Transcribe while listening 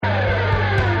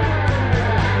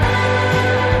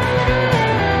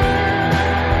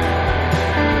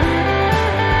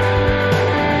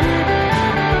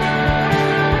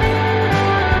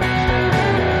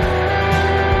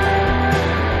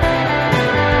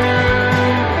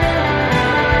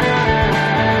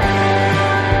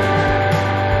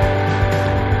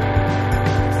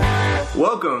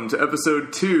to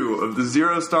episode 2 of the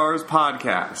Zero Stars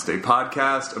Podcast, a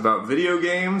podcast about video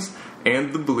games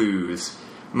and the blues.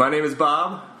 My name is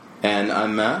Bob. And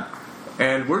I'm Matt.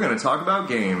 And we're going to talk about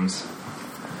games.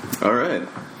 All right.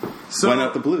 So, why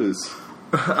not the blues?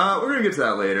 We're going to get to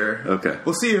that later. Okay.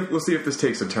 We'll see if this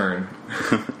takes a turn.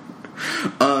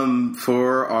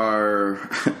 For our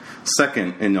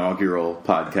second inaugural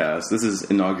podcast, this is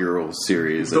inaugural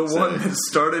series. The one that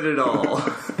started it all.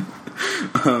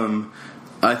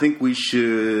 I think we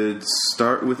should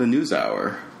start with a news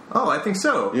hour. Oh, I think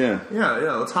so. Yeah.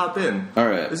 Let's hop in. All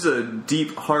right. This is a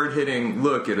deep, hard-hitting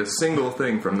look at a single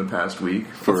thing from the past week.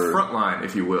 A frontline,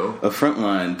 if you will. A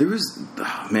frontline. There was,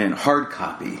 hard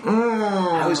copy.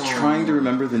 I was trying to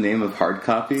remember the name of hard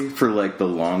copy for, the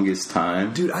longest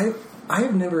time. Dude, I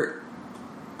have never...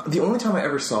 The only time I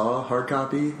ever saw hard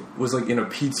copy was in a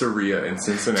pizzeria in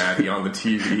Cincinnati on the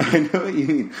TV. I know what you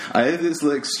mean. I have this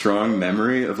strong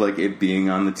memory of it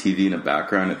being on the TV in a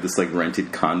background at this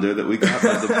rented condo that we got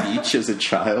by the beach as a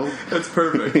child. That's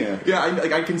perfect. Yeah.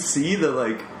 I can see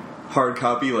the hard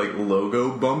copy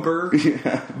logo bumper.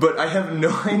 Yeah. But I have no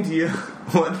idea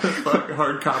what the fuck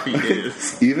hard copy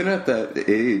is. Even at that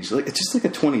age, it's just a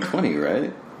 2020,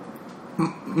 right?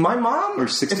 My mom, or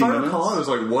 60 if I minutes? recall, was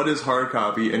what is hard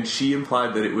copy? And she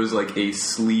implied that it was a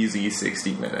sleazy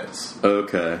 60 minutes.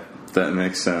 Okay, that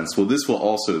makes sense. Well, this will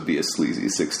also be a sleazy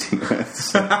 60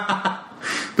 minutes. But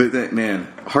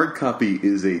hard copy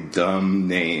is a dumb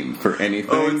name for anything.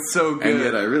 Oh, it's so good. And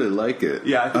yet I really like it.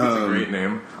 Yeah, I think it's a great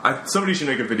name. Somebody should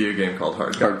make a video game called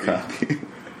Hard Copy. Hard Copy.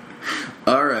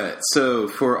 All right, so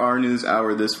for our news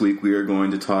hour this week, we are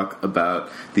going to talk about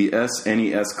the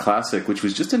SNES Classic, which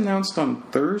was just announced on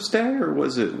Thursday, or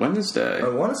was it Wednesday? I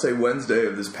want to say Wednesday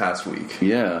of this past week.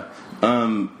 Yeah,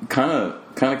 kind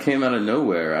of came out of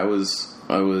nowhere. I was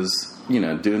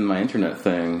doing my internet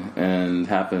thing and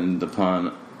happened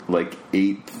upon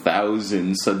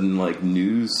 8,000 sudden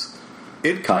news.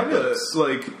 It kind of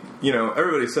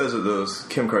everybody says that those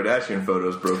Kim Kardashian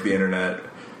photos broke the internet.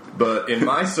 But in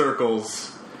my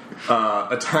circles,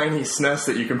 a tiny SNES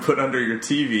that you can put under your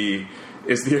TV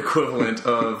is the equivalent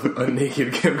of a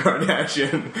naked Kim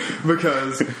Kardashian,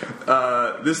 because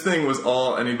this thing was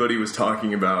all anybody was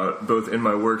talking about, both in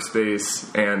my workspace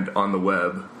and on the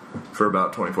web, for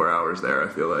about 24 hours there, I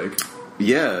feel like.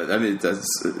 Yeah,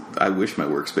 I wish my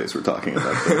workspace were talking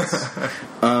about this.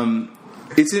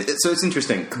 It's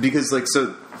interesting, because,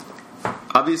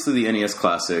 obviously the NES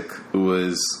Classic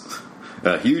was...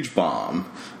 a huge bomb.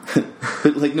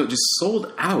 But, just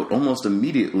sold out almost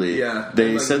immediately. Yeah.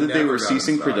 They said that they were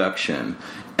ceasing production,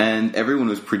 and everyone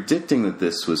was predicting that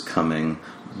this was coming,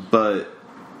 but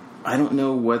I don't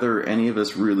know whether any of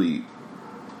us really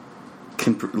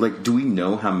can... do we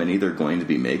know how many they're going to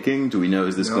be making? Do we know,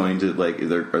 is this going to,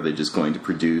 are they just going to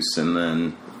produce and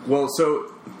then... Well,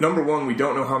 so, number one, we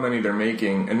don't know how many they're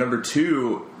making, and number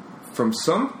two, from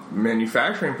some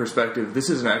manufacturing perspective, this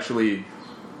is an actually...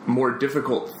 more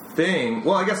difficult thing.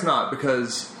 Well, I guess not,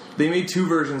 because they made two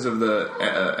versions of the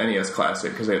NES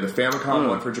Classic, because they had the Famicom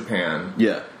one for Japan,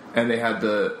 and they had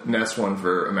the NES one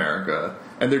for America,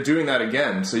 and they're doing that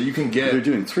again, so you can get... They're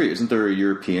doing three. Isn't there a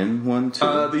European one, too?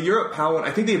 The Europe PAL one,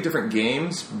 I think they have different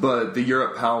games, but the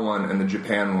Europe PAL one and the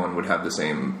Japan one would have the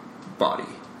same body.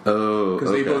 Oh,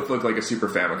 because they both look like a Super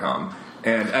Famicom.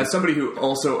 And as somebody who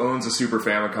also owns a Super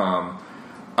Famicom,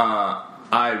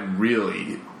 I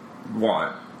really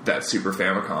want that Super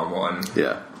Famicom one.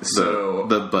 Yeah. So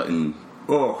the button.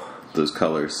 Oh, those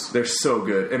colors. They're so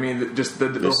good. I mean, just the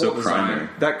whole so design.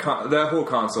 That whole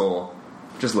console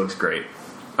just looks great.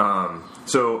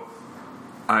 So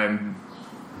I'm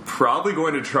probably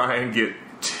going to try and get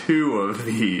 2 of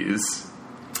these.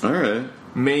 All right.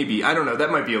 Maybe. I don't know. That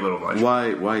might be a little much.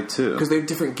 Why 2? Because they have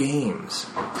different games.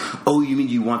 Oh, you mean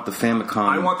you want the Famicom?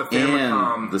 I want the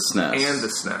Famicom and the SNES. And the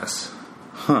SNES.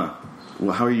 Huh.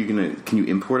 Well, how are you going to... Can you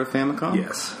import a Famicom?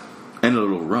 Yes. And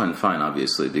it'll run fine,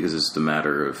 obviously, because it's a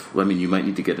matter of... you might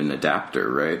need to get an adapter,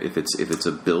 right? If it's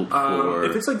a build for...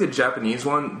 If it's the Japanese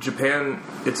one, Japan,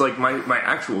 it's my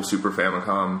actual Super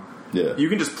Famicom. Yeah. You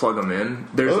can just plug them in.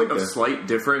 There's a slight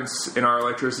difference in our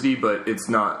electricity, but it's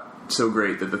not so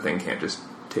great that the thing can't just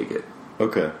take it.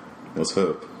 Okay. Let's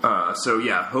hope. So,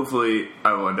 yeah, hopefully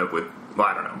I will end up with... Well,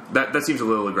 I don't know. That seems a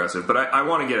little aggressive, but I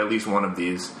want to get at least one of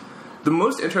these. The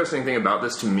most interesting thing about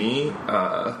this to me,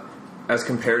 as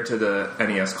compared to the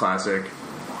NES Classic,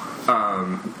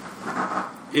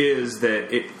 is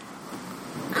that it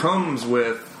comes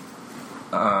with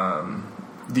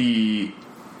the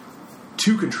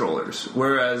 2 controllers,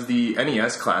 whereas the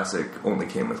NES Classic only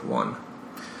came with 1.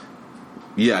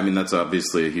 Yeah, that's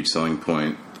obviously a huge selling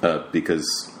point,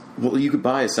 because Well, you could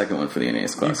buy a second one for the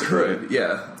NES Classic. You could, right?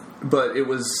 yeah. But it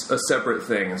was a separate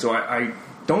thing. So I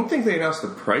don't think they announced the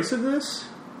price of this.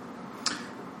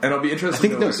 And I'll be interested. I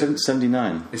think no, it's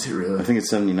 79. Is it really? I think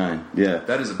it's 79. Yeah,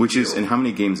 that is. Which is, and how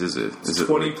many games is it? Is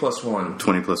 20 it plus 1.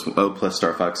 20 plus 1. Oh, plus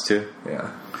Star Fox 2.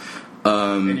 Yeah.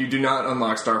 And you do not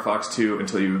unlock Star Fox 2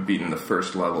 until you've beaten the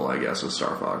first level, I guess, of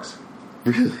Star Fox.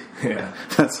 Really? Yeah.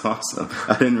 That's awesome.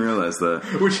 I didn't realize that.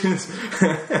 Which is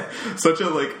such a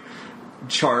like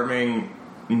charming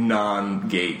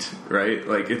non-gate, right?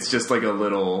 Like it's just like a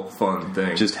little fun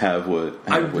thing. Just have what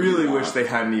I really wish they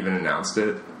hadn't even announced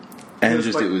it. And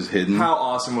just like, it was hidden. How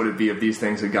awesome would it be if these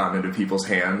things had gotten into people's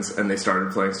hands and they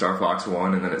started playing Star Fox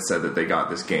 1 and then it said that they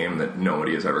got this game that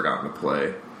nobody has ever gotten to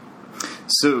play.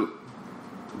 So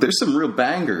there's some real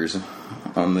bangers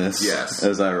on this, yes,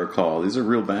 as I recall. These are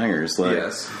real bangers. Like,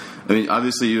 yes. I mean,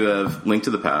 obviously you have Link to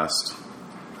the Past,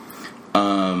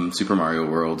 Super Mario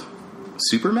World,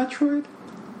 Super Metroid?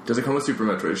 Does it come with Super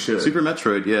Metroid? It should. Super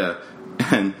Metroid, yeah.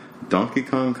 And Donkey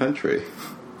Kong Country.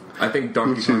 I think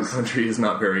Donkey Kong Country is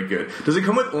not very good. Does it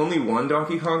come with only one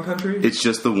Donkey Kong Country? It's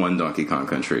just the one Donkey Kong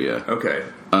Country, yeah. Okay.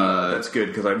 That's good,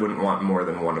 because I wouldn't want more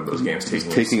than one of those games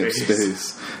taking up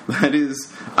space. That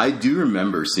is... I do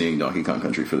remember seeing Donkey Kong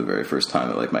Country for the very first time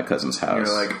at, like, my cousin's house.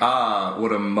 You're like,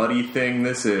 what a muddy thing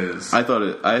this is. I thought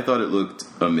it looked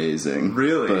amazing.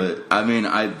 Really? But, I mean,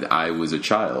 I was a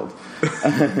child.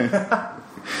 I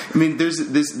mean, there's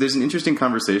an interesting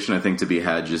conversation, I think, to be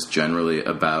had just generally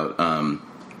about...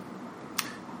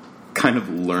 kind of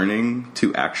learning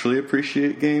to actually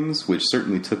appreciate games, which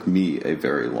certainly took me a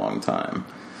very long time.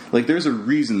 Like, there's a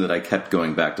reason that I kept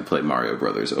going back to play Mario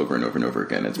Brothers over and over and over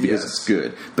again. It's because it's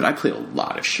good. But I played a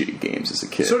lot of shitty games as a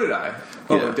kid. So did I.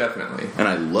 Oh, yeah. Definitely. And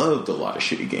I loved a lot of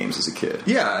shitty games as a kid.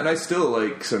 Yeah, and I still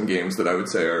like some games that I would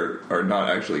say are not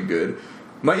actually good.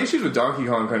 My issues with Donkey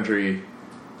Kong Country,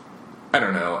 I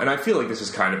don't know, and I feel like this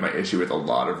is kind of my issue with a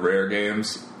lot of Rare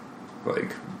games,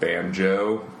 like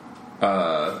Banjo,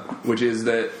 which is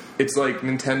that it's like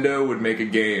Nintendo would make a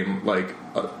game, like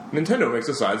Nintendo makes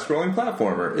a side-scrolling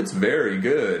platformer. It's very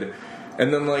good.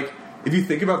 And then, like, if you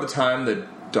think about the time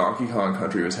that Donkey Kong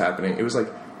Country was happening, it was like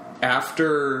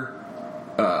after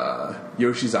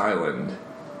Yoshi's Island.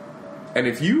 And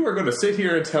if you are going to sit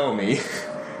here and tell me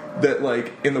that,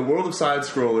 like, in the world of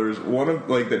side-scrollers,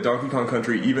 that Donkey Kong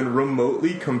Country even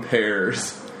remotely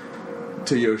compares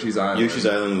to Yoshi's Island. Yoshi's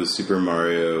Island was Super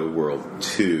Mario World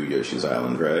 2 Yoshi's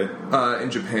Island, right?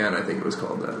 In Japan, I think it was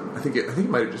called that. I think it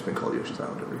might have just been called Yoshi's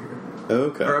Island over here.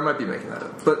 Okay. Or I might be making that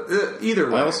up. But either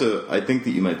way. I think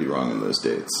that you might be wrong in those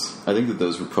dates. I think that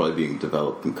those were probably being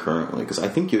developed concurrently, because I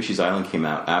think Yoshi's Island came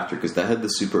out after, because that had the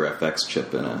Super FX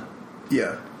chip in it.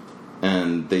 Yeah.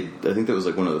 And I think that was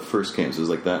like one of the first games. It was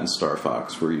like that and Star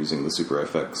Fox were using the Super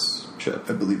FX chip.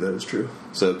 I believe that is true.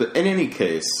 So, but in any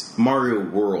case, Mario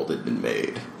World had been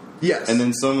made. Yes. And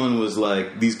then someone was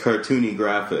like, these cartoony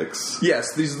graphics.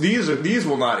 Yes, these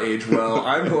will not age well.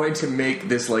 I'm going to make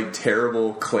this like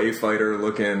terrible Clay Fighter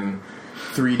looking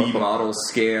 3D model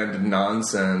scanned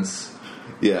nonsense.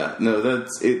 Yeah, no,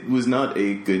 it was not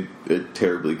a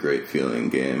terribly great feeling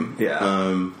game.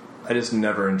 Yeah. I just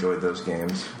never enjoyed those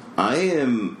games. I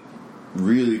am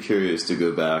really curious to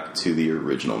go back to the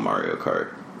original Mario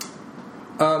Kart.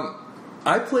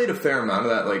 I played a fair amount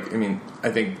of that. Like, I mean,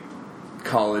 I think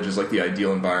college is like the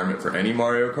ideal environment for any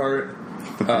Mario Kart.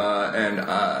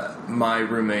 And my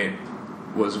roommate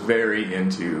was very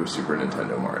into Super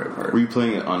Nintendo Mario Kart. Were you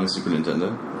playing it on a Super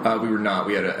Nintendo? We were not.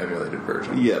 We had an emulated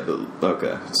version. Yeah, but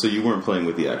okay. So you weren't playing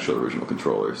with the actual original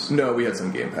controllers? No, we had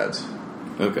some gamepads.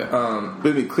 Okay. But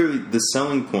I mean, clearly the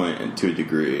selling point, to a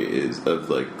degree, is of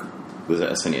like with the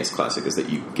SNES Classic is that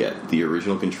you get the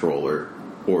original controller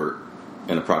or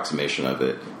an approximation of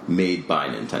it made by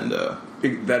Nintendo.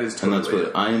 That is totally. And that's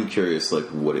what I am curious, like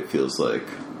what it feels like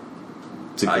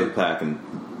to go back and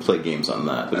play games on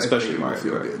that, but especially Mario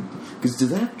Kart. Because does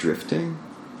that have drifting?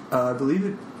 I believe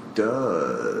it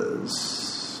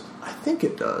does. I think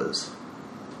it does.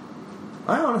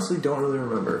 I honestly don't really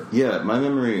remember. Yeah, my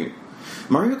memory.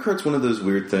 Mario Kart's one of those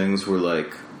weird things where,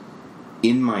 like,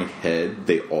 in my head,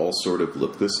 they all sort of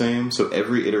look the same. So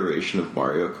every iteration of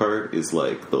Mario Kart is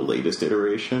like the latest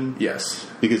iteration. Yes,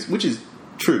 which is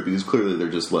true because clearly they're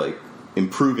just like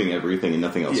improving everything and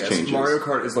nothing else changes. Mario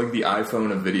Kart is like the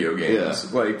iPhone of video games.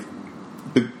 Yeah. Like,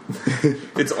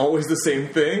 it's always the same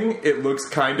thing. It looks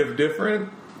kind of different,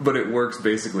 but it works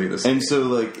basically the same. And so,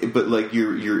 like,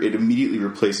 it immediately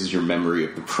replaces your memory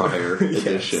of the prior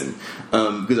edition.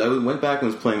 Because I went back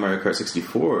and was playing Mario Kart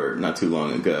 64 not too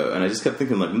long ago, and I just kept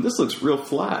thinking, like, this looks real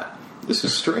flat. this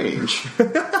is strange.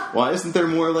 Why isn't there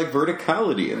more like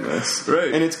verticality in this?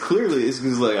 Right. And it's clearly it's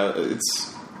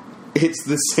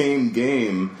the same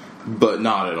game, but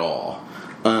not at all.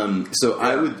 So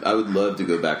I would love to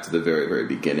go back to the very, very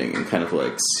beginning and kind of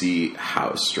like see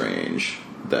how strange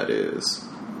that is.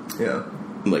 Yeah.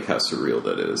 Like how surreal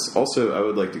that is. Also, I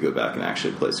would like to go back and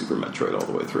actually play Super Metroid all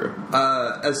the way through.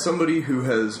 As somebody who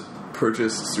has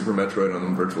purchased Super Metroid on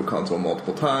the Virtual Console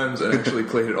multiple times and actually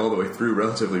played it all the way through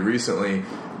relatively recently,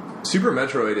 Super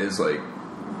Metroid is like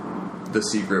the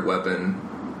secret weapon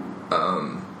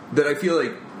that I feel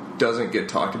like doesn't get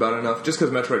talked about enough. Just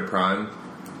because Metroid Prime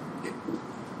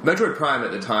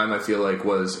at the time, I feel like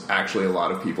was actually a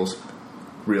lot of people's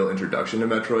real introduction to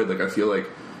Metroid. Like I feel like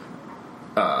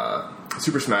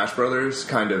Super Smash Brothers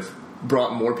kind of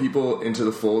brought more people into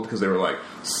the fold because they were like,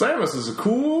 Samus is a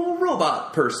cool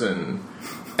robot person.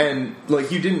 And, like,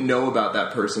 you didn't know about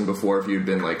that person before if you'd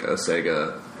been, like, a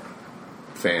Sega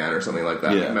fan or something like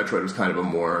that. Yeah. Like, Metroid was kind of a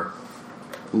more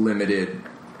limited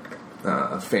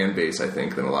fan base, I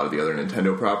think, than a lot of the other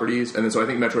Nintendo properties. And then so I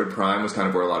think Metroid Prime was kind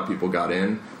of where a lot of people got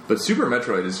in. But Super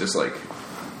Metroid is just, like,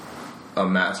 a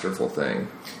masterful thing.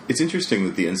 It's interesting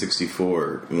that the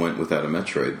N64 went without a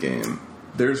Metroid game.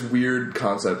 There's weird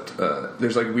concept,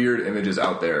 there's like weird images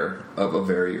out there of a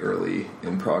very early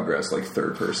in progress, like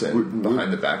third person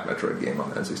behind the back Metroid game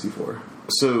on N64.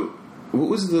 So, what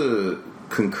was the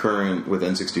concurrent with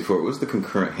N64? What was the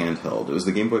concurrent handheld? It was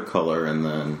the Game Boy Color, and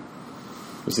then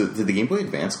did the Game Boy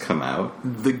Advance come out?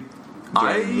 The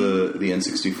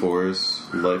N64's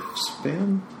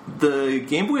lifespan? The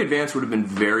Game Boy Advance would have been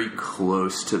very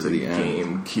close to the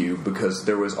GameCube because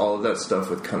there was all of that stuff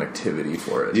with connectivity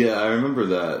for it. Yeah, I remember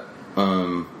that.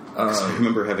 I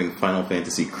remember having Final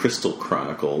Fantasy Crystal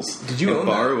Chronicles. Did you own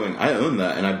that? I own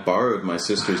that, and I borrowed my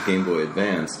sister's Game Boy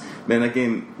Advance. Man, that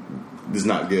game is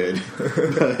not good.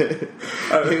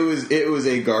 It was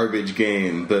a garbage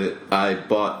game, but I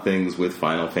bought things with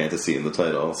Final Fantasy in the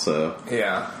title. So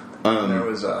yeah, there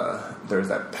was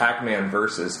that Pac-Man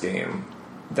Versus game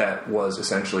that was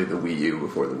essentially the Wii U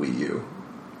before the Wii U.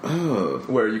 Oh.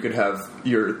 Where you could have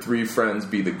your three friends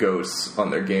be the ghosts on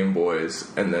their Game Boys,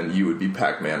 and then you would be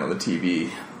Pac-Man on the TV.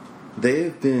 They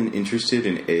have been interested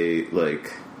in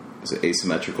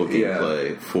asymmetrical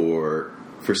gameplay for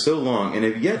so long, and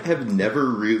have never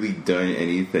really done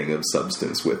anything of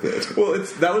substance with it. Well,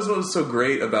 that was what was so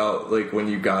great about like when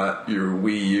you got your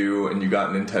Wii U and you got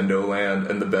Nintendo Land,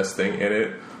 and the best thing in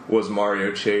it was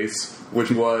Mario Chase, which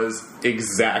was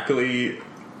exactly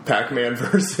Pac-Man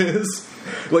Versus.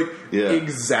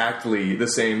 Exactly the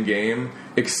same game,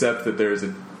 except that there's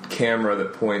a camera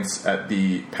that points at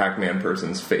the Pac-Man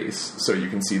person's face, so you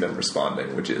can see them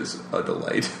responding, which is a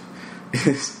delight.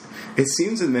 It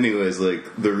seems in many ways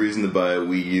like the reason to buy a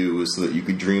Wii U was so that you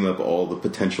could dream up all the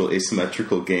potential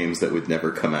asymmetrical games that would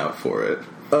never come out for it.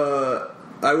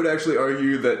 I would actually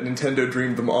argue that Nintendo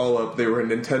dreamed them all up. They were in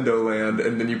Nintendo Land,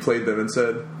 and then you played them and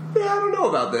said, yeah, I don't know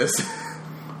about this.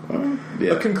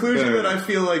 A conclusion that I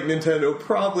feel like Nintendo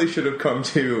probably should have come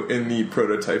to in the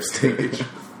prototype stage.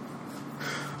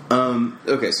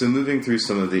 Okay, so moving through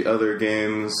some of the other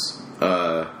games,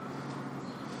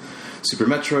 Super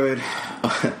Metroid,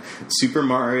 Super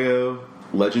Mario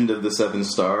Legend of the Seven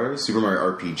Stars, Super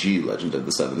Mario RPG Legend of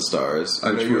the Seven Stars.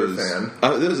 I know you were a fan.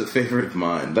 That was a favorite of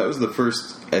mine. That was the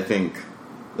first, I think,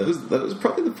 that was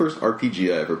probably the first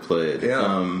RPG I ever played. Yeah.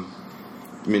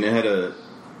 I mean, it had a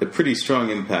pretty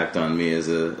strong impact on me as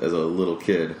a little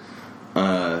kid.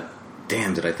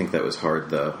 Damn, did I think that was hard,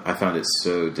 though. I found it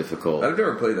so difficult. I've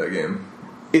never played that game.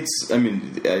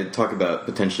 I talk about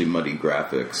potentially muddy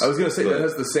graphics. I was going to say, that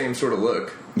has the same sort of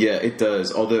look. Yeah, it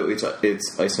does, although it's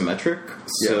isometric,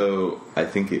 so I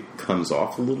think it comes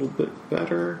off a little bit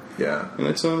better in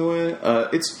its own way.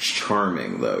 It's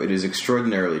charming, though. It is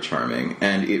extraordinarily charming,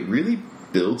 and it really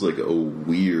builds like a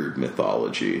weird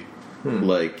mythology.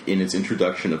 Like, in its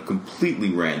introduction of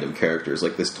completely random characters,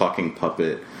 like this talking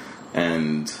puppet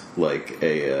and, like,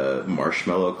 a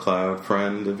marshmallow cloud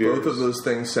friend of yours. Both of those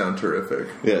things sound terrific.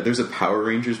 Yeah, there's a Power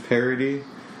Rangers parody.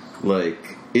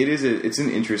 Like, it's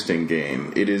an interesting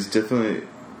game. It is definitely...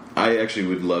 I actually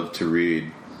would love to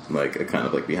read, like, a kind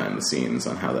of, like, behind the scenes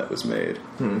on how that was made.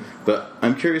 But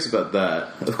I'm curious about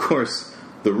that. Of course,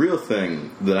 the real thing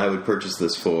that I would purchase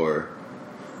this for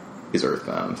is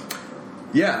Earthbound.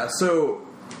 Yeah, so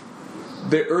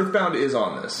the Earthbound is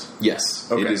on this.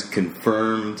 Yes, okay. It is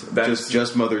confirmed.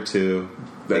 Just Mother 2,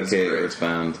 aka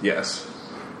Earthbound. Yes.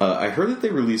 I heard that they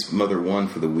released Mother 1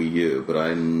 for the Wii U, but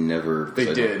I never... They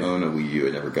did. I don't own a Wii U.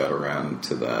 I never got around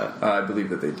to that. I believe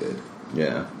that they did.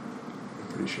 Yeah. I'm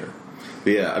pretty sure.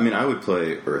 But yeah, I mean, I would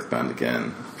play Earthbound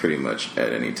again pretty much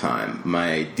at any time.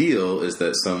 My ideal is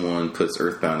that someone puts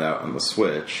Earthbound out on the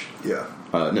Switch. Yeah.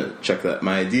 No, check that.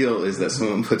 My ideal is that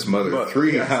someone puts Mother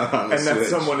 3 out on the Switch. And that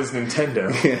someone is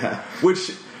Nintendo. Yeah.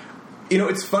 Which, you know,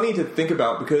 it's funny to think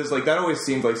about because, like, that always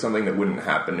seemed like something that wouldn't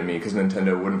happen to me because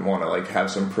Nintendo wouldn't want to, like, have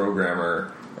some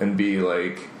programmer and be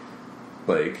like,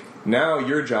 now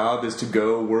your job is to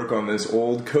go work on this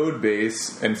old code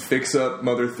base and fix up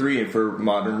Mother 3 for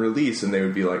modern release. And they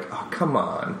would be like, oh, come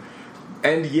on.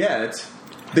 And yet,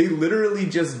 they literally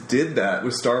just did that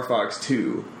with Star Fox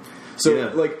 2.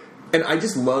 So, like, and I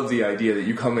just love the idea that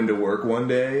you come into work one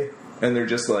day and they're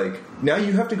just like, now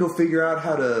you have to go figure out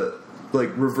how to, like,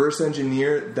 reverse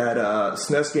engineer that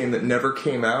SNES game that never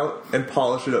came out and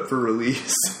polish it up for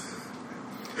release.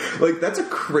 Like, that's a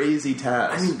crazy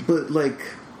task. I mean, but, like...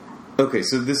 Okay,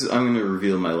 so this is... I'm going to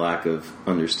reveal my lack of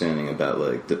understanding about,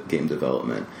 like, game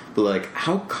development. But, like,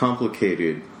 how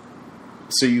complicated...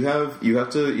 So you have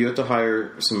to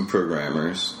hire some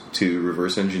programmers to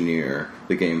reverse engineer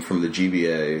the game from the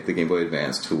GBA, the Game Boy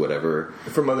Advance, to whatever...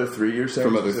 From Mother 3, you're saying?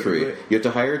 From Mother 3. You have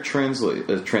to hire a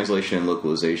translation and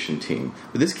localization team.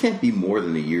 But this can't be more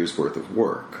than a year's worth of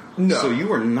work. No. So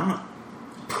you are not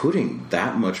putting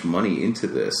that much money into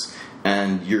this,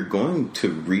 and you're going to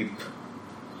reap...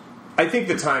 I think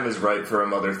the time is right for a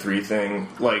Mother 3 thing.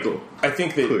 Like, I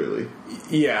think that... Clearly.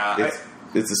 Yeah.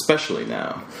 It's especially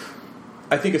now.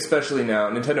 I think especially now,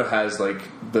 Nintendo has, like,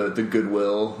 the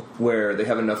goodwill where they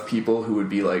have enough people who would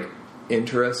be, like,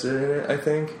 interested in it, I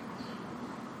think.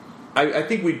 I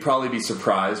think we'd probably be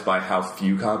surprised by how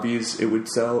few copies it would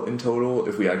sell in total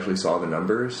if we actually saw the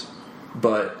numbers.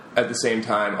 But at the same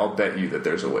time, I'll bet you that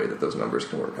there's a way that those numbers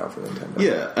can work out for Nintendo.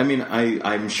 Yeah, I mean,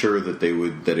 I'm sure that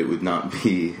it would not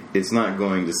be... It's not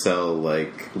going to sell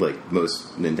like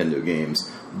most Nintendo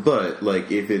games. But,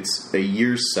 like, if it's a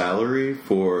year's salary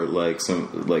for, like,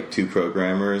 two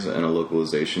programmers and a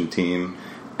localization team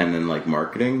and then, like,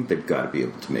 marketing, they've got to be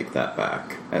able to make that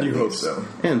back. You hope so.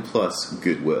 And plus,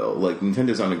 goodwill. Like,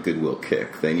 Nintendo's on a goodwill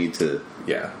kick. They need to...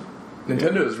 Yeah.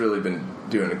 Nintendo has really been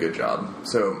doing a good job.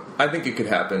 So, I think it could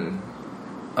happen.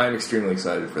 I'm extremely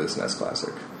excited for the SNES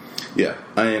Classic. Yeah,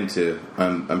 I am too.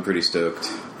 I'm pretty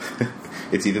stoked.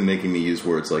 It's even making me use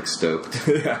words like stoked.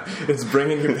 Yeah, it's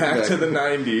bringing you back to the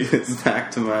 90s. It's back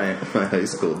to my high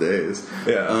school days.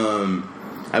 Yeah.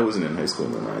 I wasn't in high school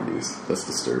in the 90s. That's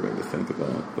disturbing to think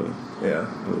about, but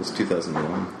yeah, it was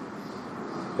 2001.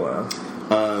 Wow.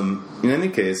 In any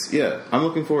case, yeah, I'm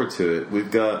looking forward to it.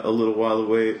 We've got a little while to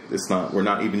wait. We're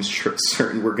not even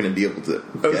certain we're going to be able to.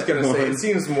 I was going to say, it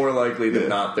seems more likely than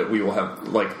not that we will have,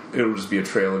 like, it'll just be a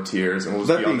trail of tears, and we'll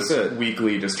just be on this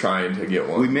weekly just trying to get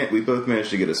one. We both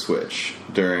managed to get a Switch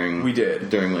during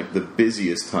like the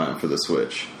busiest time for the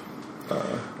Switch.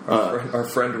 Our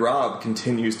friend Rob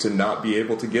continues to not be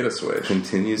able to get a Switch.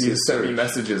 He sent me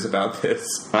messages about this.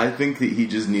 I think that he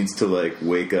just needs to, like,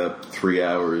 wake up 3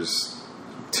 hours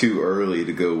too early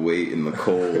to go wait in the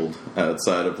cold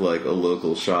outside of, like, a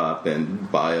local shop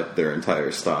and buy up their entire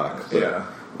stock. But yeah,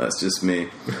 that's just me.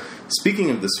 Speaking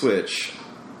of the Switch,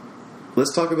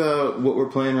 let's talk about what we're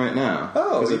playing right now.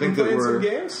 Oh, you've been playing some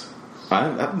games?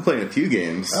 I've been playing a few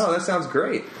games. Oh, that sounds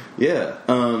great. Yeah.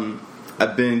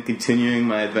 I've been continuing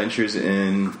my adventures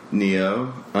in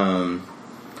Neo.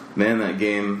 Man, that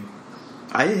game...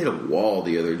 I hit a wall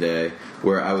the other day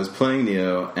where I was playing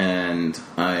Neo and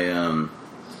I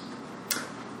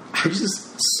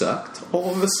just sucked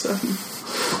all of a sudden.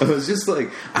 I was just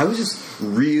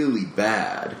really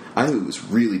bad. I was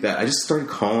really bad. I just started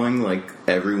calling, like,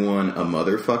 everyone a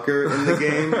motherfucker in the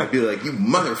game. I'd be like, you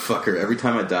motherfucker, every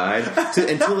time I died.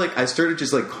 Until, like, I started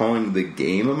just, like, calling the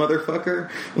game a motherfucker.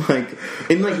 Like,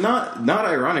 and, like, not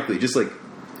ironically, just, like,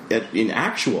 in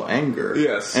actual anger.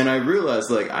 Yes. And I realized,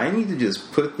 like, I need to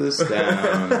just put this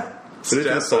down, put it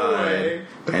aside,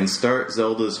 and start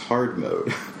Zelda's hard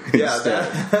mode. Yeah,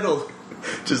 that'll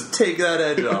just take that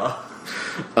edge off.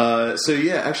 So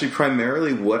yeah, actually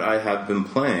primarily what I have been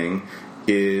playing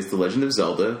is The Legend of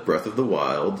Zelda Breath of the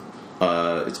Wild.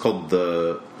 It's called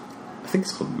I think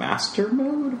it's called Master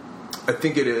Mode? I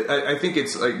think it is. I think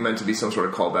it's, like, meant to be some sort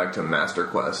of callback to Master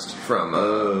Quest from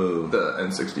the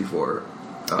N64.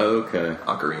 Okay.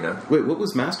 Ocarina. Wait, what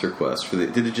was Master Quest?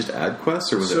 Did it just add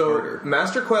quests, or was it harder?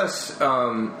 Master Quest,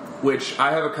 which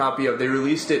I have a copy of, they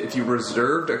released it, if you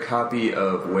reserved a copy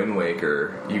of Wind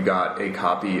Waker, you got a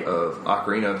copy of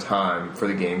Ocarina of Time for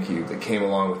the GameCube that came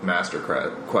along with Master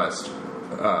Quest,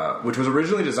 which was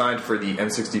originally designed for the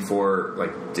N64,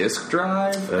 like, disc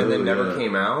drive, and then never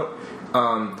came out.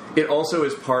 It also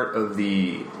is part of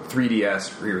the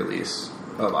 3DS re-release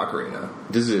of Ocarina.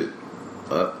 Does it...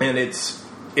 and it's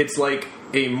it's like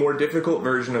a more difficult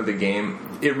version of the game.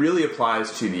 It really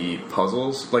applies to the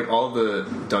puzzles. Like, all of the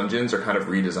dungeons are kind of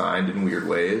redesigned in weird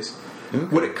ways. Okay.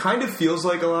 What it kind of feels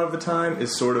like a lot of the time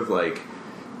is sort of like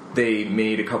they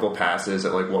made a couple passes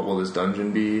at, like, what will this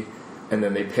dungeon be? And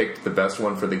then they picked the best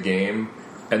one for the game.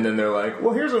 And then they're like,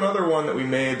 well, here's another one that we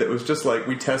made that was just like,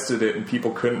 we tested it and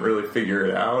people couldn't really figure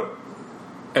it out.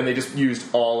 And they just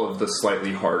used all of the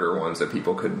slightly harder ones that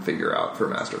people couldn't figure out for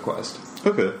Master Quest.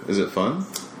 Okay. Is it fun?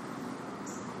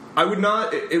 I would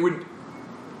not... It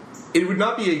would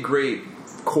not be a great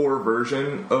core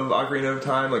version of Ocarina of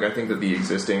Time. Like, I think that the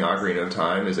existing Ocarina of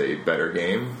Time is a better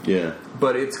game. Yeah.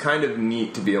 But it's kind of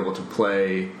neat to be able to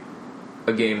play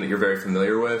a game that you're very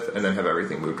familiar with and then have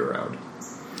everything moved around.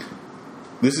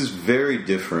 This is very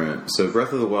different. So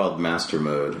Breath of the Wild Master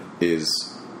Mode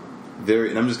is...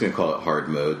 and I'm just going to call it hard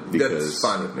mode because that's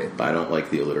fine with me. I don't like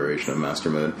the alliteration of master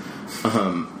mode.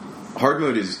 Hard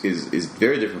mode is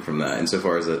very different from that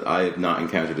insofar as that I have not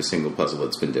encountered a single puzzle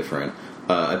that's been different.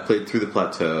 I've played through the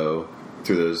plateau,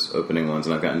 through those opening ones,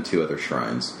 and I've gotten 2 other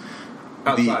shrines.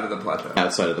 Outside of the plateau.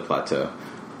 Outside of the plateau.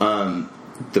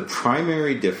 The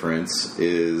primary difference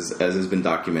is, as has been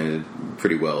documented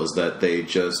pretty well, is that they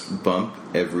just bump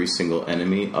every single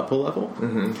enemy up a level.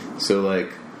 Mm-hmm. So,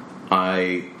 like,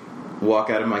 I walk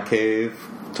out of my cave,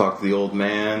 talk to the old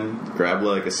man, grab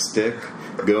like a stick,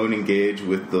 go and engage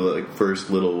with the like first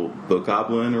little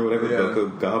bokoblin or whatever, boko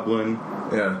goblin.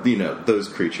 Yeah. You know, those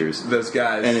creatures. Those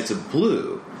guys. And it's a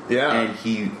blue. Yeah. And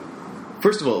he...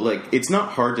 First of all, like, it's not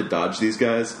hard to dodge these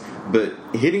guys, but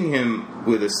hitting him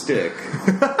with a stick,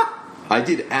 I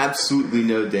did absolutely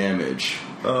no damage.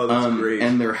 Oh, that's great.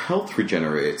 And their health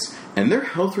regenerates. And their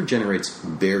health regenerates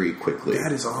very quickly.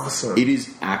 That is awesome. It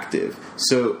is active.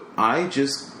 So I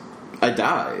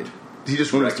died. He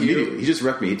just wrecked you? He just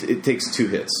wrecked me. It takes 2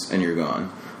 hits and you're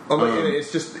gone. Oh my god,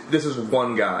 it's just, this is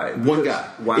one guy. One guy.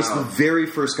 Wow. It's the very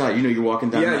first guy. You know, you're walking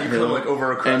down that hill. Yeah, you come like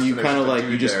over a crest and you kind of like,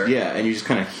 you just, there. yeah, and you just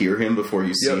kind of hear him before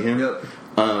you see him. Yep.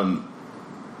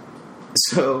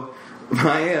 So,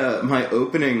 my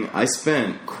opening, I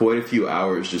spent quite a few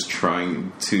hours just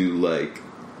trying to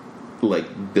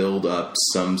like build up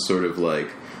some sort of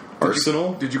like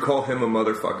arsenal. Did you call him a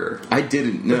motherfucker? I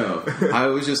didn't, no. I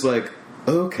was just like,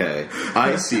 okay,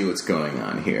 I see what's going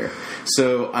on here.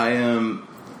 So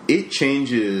it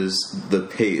changes the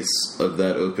pace of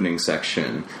that opening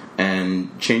section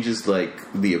and changes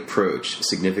like the approach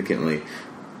significantly.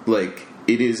 Like,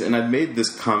 it is, and I've made this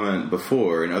comment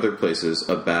before in other places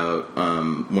about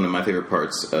one of my favorite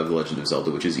parts of The Legend of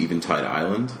Zelda, which is Eventide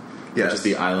Island. Yes. Which is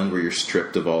the island where you're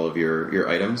stripped of all of your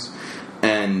items.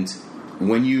 And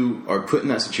when you are put in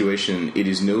that situation, it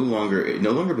no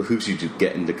longer behooves you to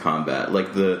get into combat.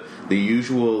 Like the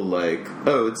usual, like,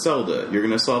 oh, it's Zelda, you're going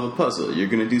to solve a puzzle, you're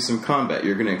going to do some combat,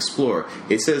 you're going to explore.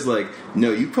 It says, like,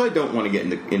 no, you probably don't want to get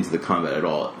into the combat at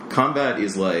all. Combat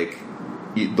is, like,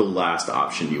 the last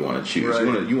option you want to choose.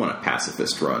 Right. You want to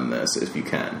pacifist run this if you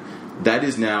can. That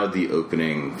is now the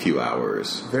opening few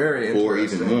hours. Very interesting. Or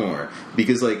even more.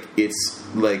 Because, like, it's,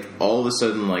 like, all of a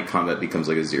sudden, like, combat becomes,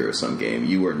 like, a zero-sum game.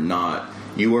 You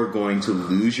are going to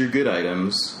lose your good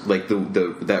items, like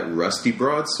that rusty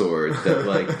broadsword that,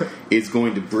 like, is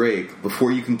going to break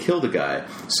before you can kill the guy.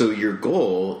 So your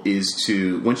goal is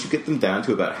to, once you get them down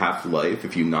to about half life,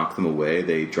 if you knock them away,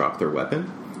 they drop their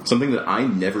weapon. Something that I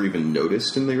never even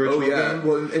noticed in the original game.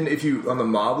 Well, and if you, on the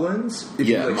moblins, if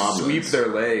you moblins. Sweep their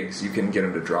legs, you can get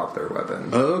them to drop their weapon.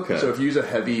 Oh, okay. So if you use a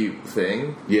heavy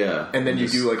thing, and then you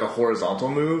do like a horizontal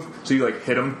move, so you like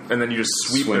hit them, and then you just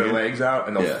sweep their legs out,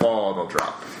 and they'll fall and they'll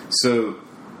drop. So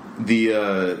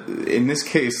in this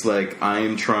case, like, I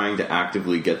am trying to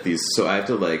actively get these, so I have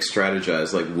to, like,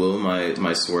 strategize, like, will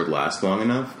my sword last long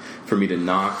enough for me to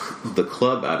knock the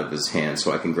club out of his hand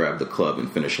so I can grab the club and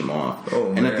finish him off.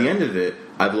 And at the end of it,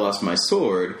 I've lost my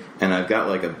sword and I've got,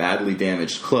 like, a badly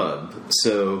damaged club.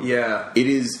 So it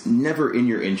is never in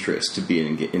your interest to be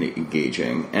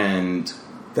engaging. And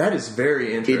that is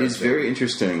very interesting. It is very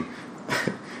interesting.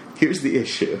 Here's the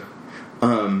issue.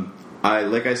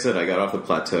 Like I said, I got off the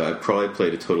plateau. I probably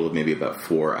played a total of maybe about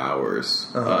 4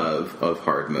 hours of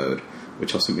hard mode,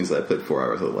 which also means that I played 4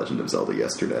 hours of The Legend of Zelda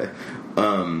yesterday.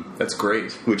 That's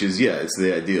great. Which is, it's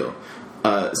the ideal.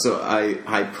 So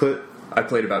I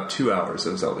played about 2 hours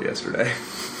of Zelda yesterday.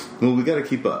 Well, we got to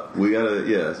keep up. We got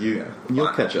to,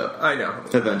 you'll catch up. I know.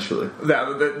 Eventually.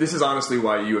 This is honestly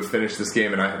why you have finished this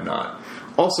game and I have not.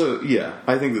 Also,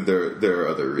 I think that there are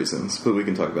other reasons, but we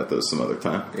can talk about those some other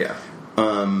time. Yeah.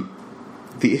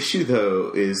 The issue,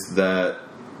 though, is that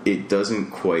it doesn't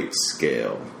quite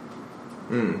scale,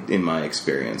 in my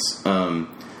experience.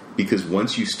 Because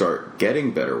once you start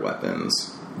getting better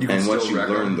weapons, and once you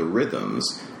learn the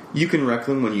rhythms, you can wreck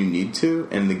them when you need to,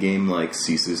 and the game like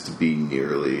ceases to be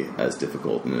nearly as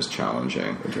difficult and as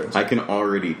challenging. I can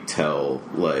already tell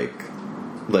like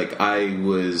I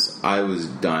was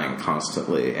dying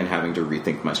constantly and having to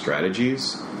rethink my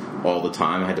strategies all the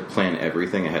time. I had to plan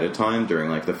everything ahead of time during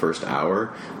like the first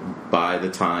hour. By the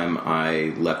time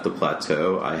I left the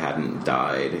plateau, I hadn't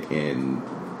died in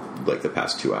like the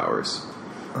past 2 hours.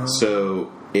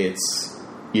 So it's,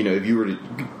 you know, if you were to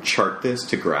chart this,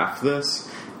 to graph this,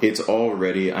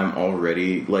 I'm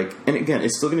already like, and again,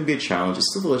 it's still going to be a challenge. It's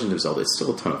still The Legend of Zelda. It's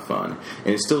still a ton of fun,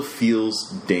 and it still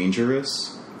feels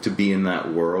dangerous to be in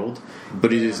that world,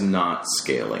 but it is not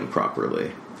scaling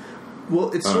properly.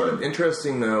 Well, it's sort of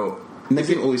interesting though. And that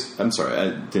game always, I'm sorry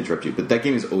to interrupt you, but that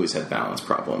game has always had balance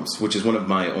problems, which is one of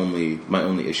my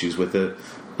only issues with it.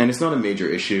 And it's not a major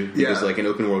issue because like an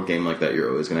open world game like that, you're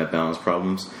always going to have balance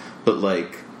problems. But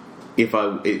like if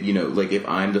I'm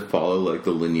to follow like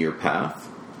the linear path,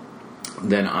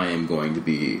 then I am going to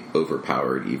be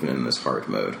overpowered even in this hard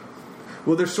mode.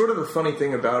 Well, there's sort of a funny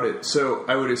thing about it. So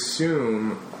I would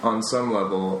assume on some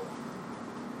level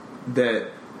that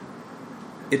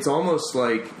it's almost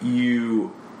like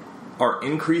you are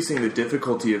increasing the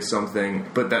difficulty of something,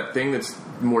 but that thing that's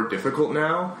more difficult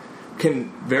now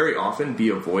can very often be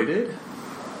avoided.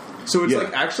 So it's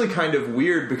like actually kind of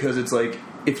weird because it's like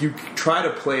if you try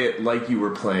to play it like you were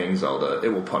playing Zelda, it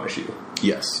will punish you.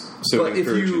 Yes. So but if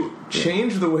you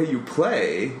change the way you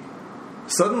play,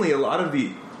 suddenly a lot of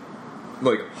the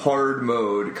like hard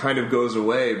mode kind of goes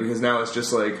away because now it's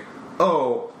just like,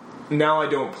 oh, now I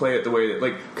don't play it the way that,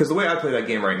 like, because the way I play that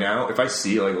game right now, if I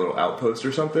see like a little outpost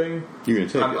or something, you're gonna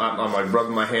take I'm like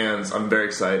rubbing my hands. I'm very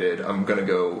excited. I'm gonna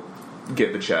go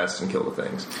get the chest and kill the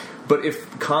things. But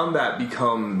if combat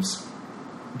becomes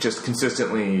just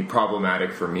consistently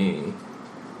problematic for me,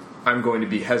 I'm going to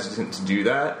be hesitant to do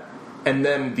that. And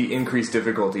then the increased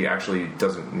difficulty actually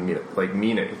doesn't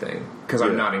mean anything because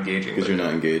I'm not engaging. Because you're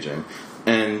not engaging.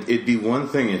 And it'd be one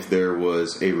thing if there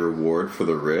was a reward for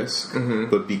the risk,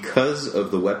 but because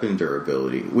of the weapon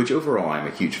durability, which overall I'm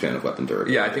a huge fan of weapon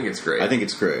durability. Yeah, I think it's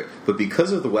great. But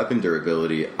because of the weapon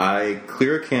durability, I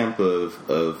clear a camp of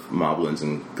moblins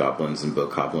and goblins and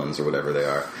bokoblins or whatever they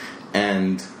are,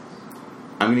 and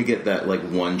I'm going to get that like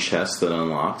one chest that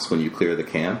unlocks when you clear the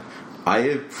camp. I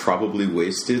have probably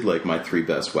wasted like my 3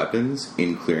 best weapons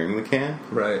in clearing the camp.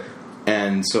 Right.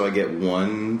 And so I get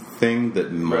one thing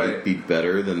that might be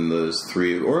better than those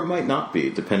 3, or it might not be,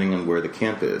 depending on where the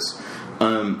camp is.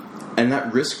 And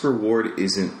that risk reward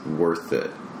isn't worth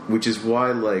it, which is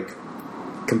why like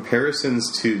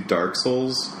comparisons to Dark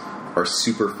Souls are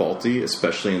super faulty,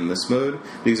 especially in this mode,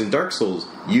 because in Dark Souls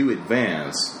you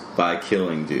advance by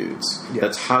killing dudes. Yes.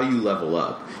 That's how you level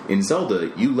up. In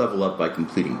Zelda, you level up by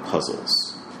completing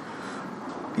puzzles.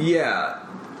 Yeah.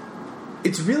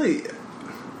 It's really...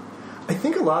 I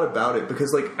think a lot about it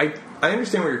because, like, I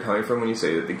understand where you're coming from when you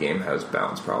say that the game has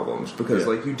balance problems because,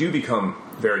 like, you do become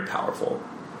very powerful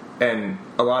and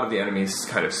a lot of the enemies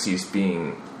kind of cease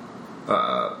being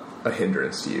a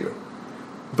hindrance to you.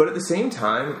 But at the same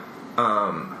time,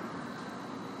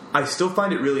 I still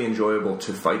find it really enjoyable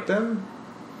to fight them.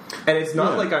 And it's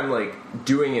not like I'm, like,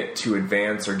 doing it to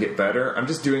advance or get better. I'm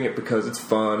just doing it because it's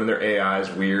fun and their AI is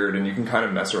weird and you can kind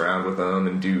of mess around with them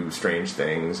and do strange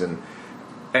things. And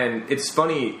it's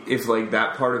funny if, like,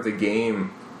 that part of the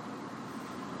game...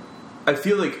 I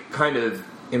feel like kind of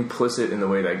implicit in the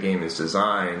way that game is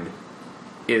designed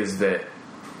is that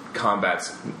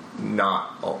combat's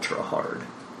not ultra hard.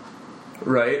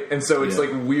 Right? And so it's,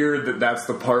 like, weird that that's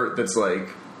the part that's, like,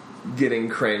 getting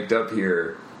cranked up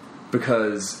here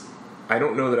because I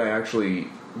don't know that I actually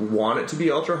want it to be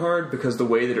ultra hard because the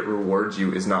way that it rewards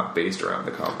you is not based around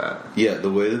the combat. Yeah,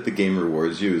 the way that the game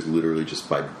rewards you is literally just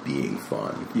by being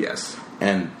fun. Yes.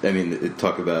 And, I mean,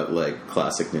 talk about, like,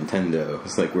 classic Nintendo.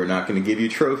 It's like, we're not going to give you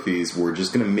trophies, we're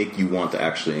just going to make you want to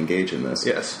actually engage in this.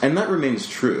 Yes. And that remains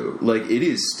true. Like, it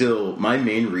is still... My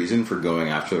main reason for going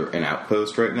after an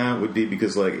outpost right now would be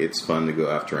because, like, it's fun to go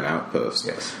after an outpost.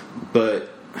 Yes. But...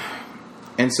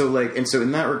 And so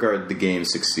in that regard, the game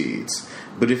succeeds.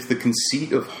 But if the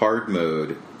conceit of hard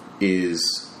mode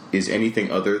is anything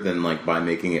other than, like, by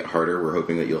making it harder, we're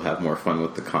hoping that you'll have more fun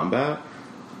with the combat,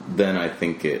 then I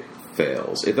think it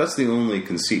fails. If that's the only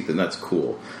conceit, then that's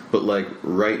cool. But, like,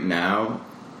 right now,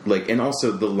 like, and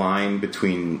also the line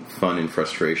between fun and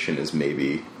frustration is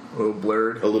maybe... A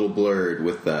little blurred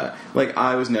with that. Like,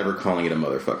 I was never calling it a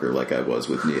motherfucker like I was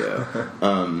with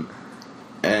Neo.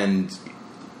 And...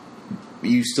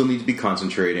 you still need to be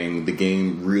concentrating. The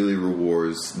game really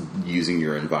rewards using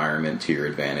your environment to your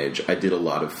advantage. I did a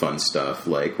lot of fun stuff,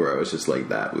 like where I was just like,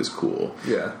 that was cool.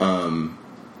 Yeah.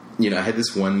 I had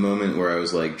this one moment where I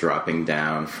was like dropping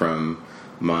down from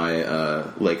my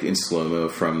like in slow-mo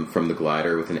from the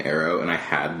glider with an arrow, and I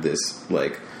had this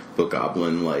like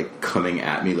bokoblin like coming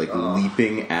at me, like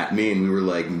leaping at me, and we were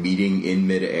like meeting in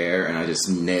midair, and I just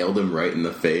nailed him right in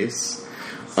the face.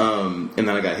 And then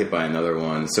I got hit by another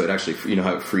one, so it actually, you know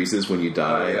how it freezes when you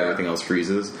die, everything else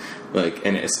freezes, like,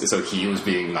 and so he was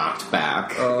being knocked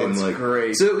back. And like,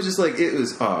 great. So it was just like, it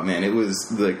was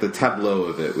like the tableau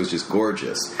of it was just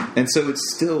gorgeous, and so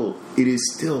it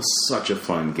is still such a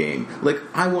fun game. Like,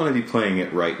 I want to be playing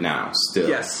it right now still.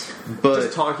 Yes, but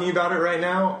just talking about it right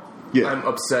now, I'm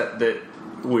upset that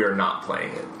we are not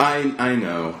playing it. I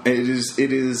know. It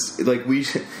is like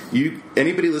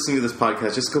anybody listening to this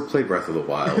podcast, just go play Breath of the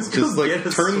Wild. Just like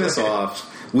turn this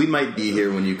off. We might be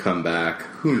here when you come back.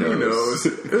 Who knows?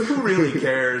 Who really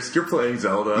cares? You're playing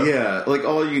Zelda. Yeah, like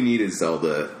all you need is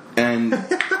Zelda. And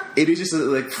it is just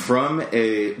like from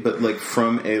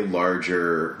a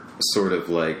larger sort of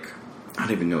like, I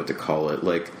don't even know what to call it.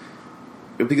 Like,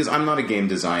 because I'm not a game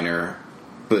designer,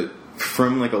 but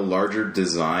from like a larger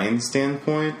design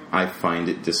standpoint, I find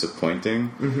it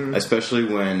disappointing, especially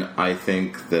when I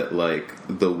think that like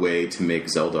the way to make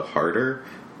Zelda harder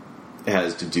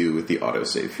has to do with the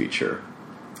autosave feature.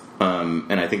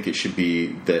 And I think it should be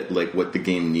that like what the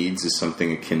game needs is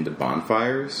something akin to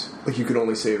bonfires. Like you can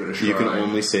only save at a shrine. You can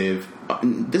only save.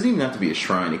 It doesn't even have to be a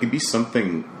shrine. It could be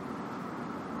something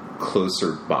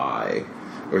closer by,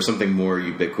 or something more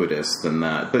ubiquitous than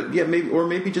that. But yeah,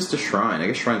 maybe just a shrine. I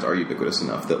guess shrines are ubiquitous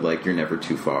enough that like you're never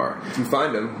too far. If you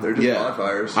find them, they're just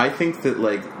bonfires. I think that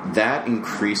like that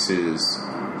increases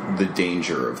the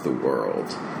danger of the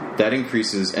world. That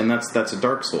increases, and that's a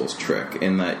Dark Souls trick,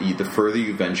 in that the further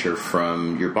you venture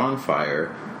from your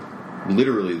bonfire,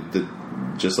 literally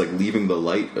just like leaving the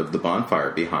light of the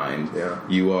bonfire behind,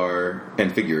 you are,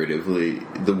 and figuratively,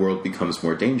 the world becomes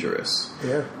more dangerous.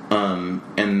 Yeah.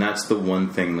 And that's the one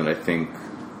thing that I think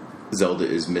Zelda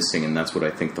is missing, and that's what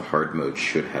I think the hard mode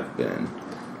should have been.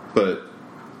 But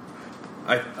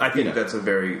I think that's a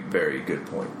very, very good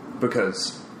point,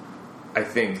 because I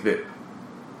think that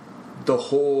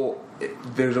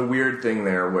there's a weird thing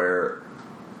there where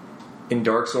in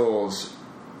Dark Souls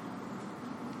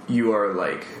you are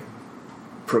like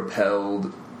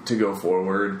propelled to go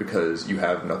forward because you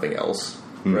have nothing else,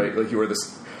 right? Like you are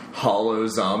this hollow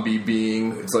zombie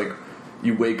being. It's like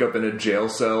you wake up in a jail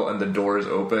cell and the door is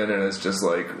open and it's just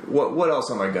like, what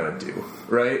else am I gonna do,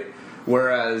 right?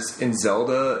 Whereas in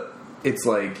Zelda, it's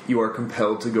like you are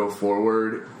compelled to go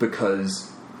forward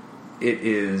because it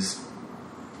is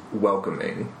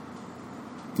welcoming.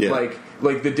 Yeah.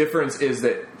 Like the difference is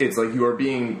that it's like you are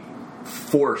being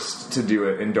forced to do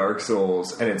it in Dark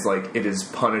Souls, and it's like it is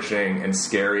punishing and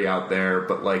scary out there,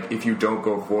 but like if you don't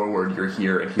go forward, you're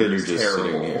here, and here is terrible.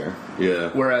 Sitting here.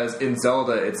 Yeah. Whereas in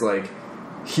Zelda, it's like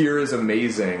here is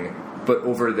amazing, but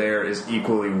over there is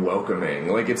equally welcoming.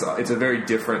 Like it's a very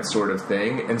different sort of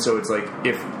thing, and so it's like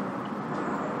if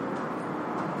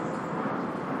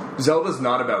Zelda's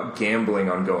not about gambling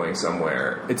on going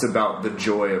somewhere. It's about the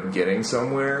joy of getting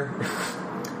somewhere.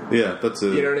 Yeah, that's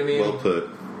you know what I mean? Well put.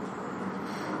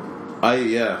 I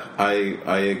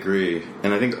agree.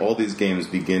 And I think all these games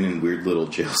begin in weird little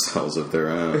jail cells of their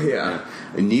own. Yeah.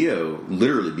 Neo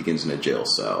literally begins in a jail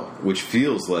cell, which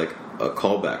feels like a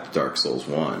callback to Dark Souls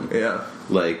 1. Yeah.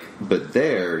 Like, but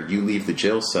there, you leave the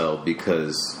jail cell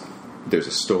because there's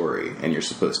a story and you're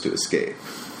supposed to escape.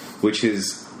 Which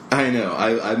is, I know,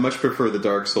 I much prefer the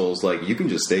Dark Souls, like, you can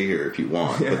just stay here if you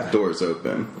want, but the door's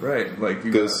open. Right. Like,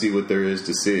 you go see what there is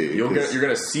to see. You're going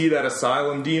to see that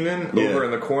asylum demon over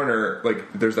in the corner.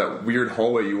 Like, there's that weird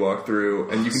hallway you walk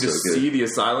through, and you can just see the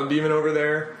asylum demon over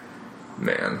there.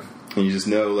 Man. And you just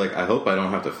know, like, I hope I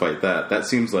don't have to fight that. That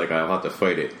seems like I'll have to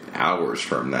fight it hours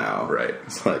from now. Right.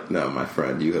 It's like, no, my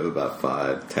friend, you have about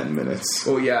 5-10 minutes.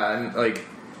 Well, yeah, and, like,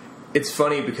 it's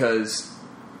funny because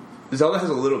Zelda has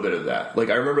a little bit of that. Like,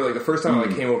 I remember, like, the first time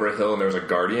I came over a hill and there was a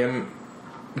guardian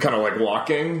kind of, like,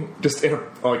 walking just in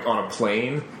like, on a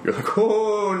plane. You're like,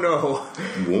 oh, no.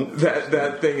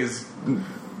 That thing is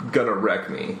gonna wreck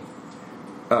me.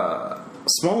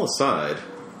 Small aside,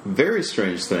 very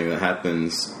strange thing that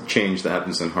happens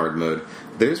in hard mode.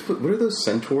 There's, what are those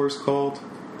centaurs called?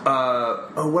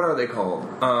 What are they called?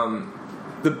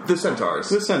 The centaurs.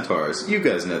 The centaurs. You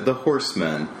guys know. The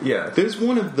horsemen. Yeah. There's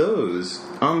one of those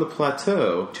on the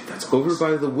plateau. Dude, that's over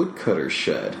awesome. by the woodcutter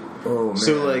shed. Oh, man.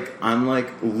 So, like, I'm,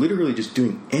 like, literally just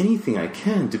doing anything I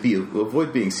can to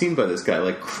avoid being seen by this guy.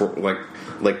 Like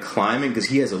climbing, because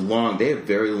he has they have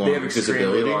very long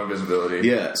extremely long visibility.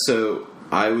 Yeah, so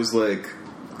I was, like,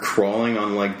 crawling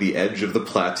on, like, the edge of the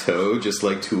plateau just,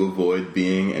 like, to avoid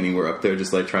being anywhere up there,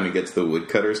 just, like, trying to get to the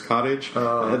woodcutter's cottage.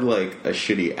 I had, like, a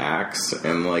shitty axe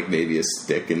and, like, maybe a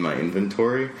stick in my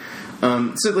inventory.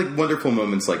 So, like, wonderful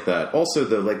moments like that. Also,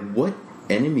 though, like, what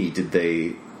enemy did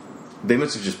they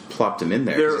must have just plopped him in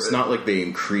there. It's not like they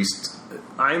increased...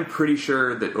 I'm pretty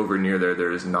sure that over near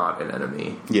there is not an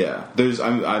enemy. Yeah,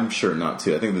 I'm sure not,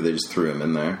 too. I think that they just threw him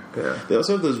in there. Yeah. They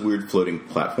also have those weird floating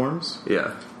platforms.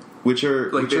 Yeah. Which are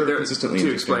consistently to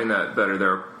interesting. explain that better, there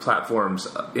are platforms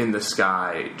in the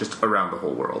sky just around the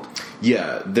whole world.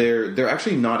 Yeah, they're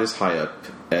actually not as high up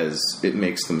as it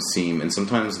makes them seem, and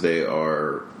sometimes they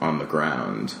are on the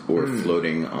ground or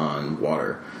floating on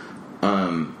water.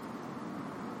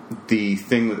 The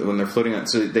thing when they're floating on,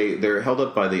 so they're held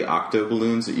up by the octo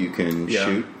balloons that you can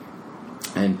shoot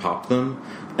and pop them,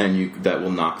 and that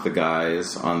will knock the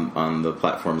guys on the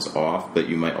platforms off, but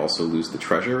you might also lose the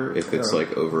treasure if it's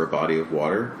like over a body of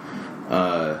water.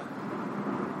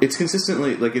 It's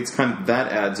consistently like it's kind of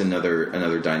that adds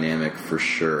another dynamic for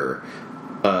sure.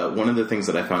 One of the things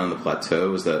that I found on the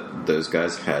plateau was that those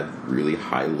guys had really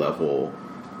high level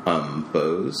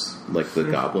bows, like the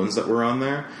goblins that were on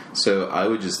there. So I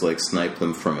would just like snipe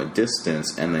them from a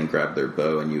distance and then grab their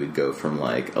bow, and you would go from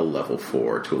like a level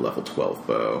 4 to a level 12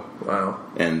 bow. Wow.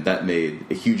 And that made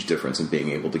a huge difference in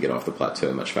being able to get off the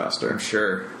plateau much faster. I'm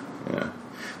sure. Yeah.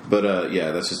 But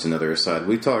yeah, that's just another aside.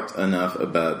 We talked enough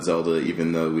about Zelda,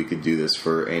 even though we could do this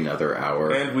for another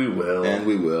hour. And we will. And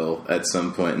we will at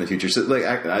some point in the future. So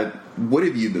like, what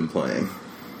have you been playing?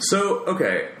 So,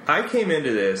 okay, I came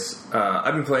into this,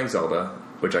 I've been playing Zelda,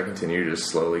 which I continue to just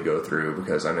slowly go through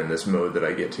because I'm in this mode that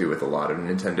I get to with a lot of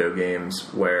Nintendo games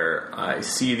where I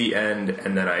see the end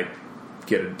and then I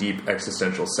get a deep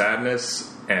existential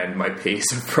sadness and my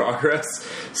pace of progress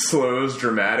slows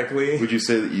dramatically. Would you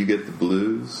say that you get the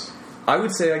blues? I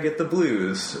would say I get the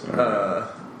blues.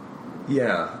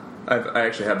 Yeah, I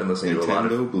actually have been listening Nintendo to a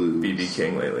lot of blues. B.B.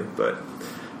 King lately, but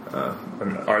I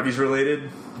mean, are these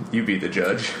related? You be the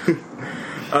judge.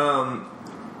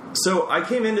 So I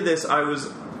came into this, I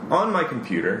was on my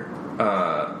computer,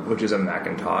 which is a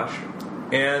Macintosh,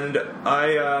 and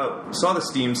I saw the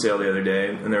Steam sale the other day,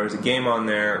 and there was a game on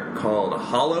there called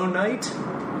Hollow Knight,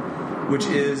 which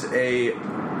is a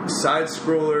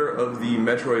side-scroller of the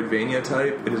Metroidvania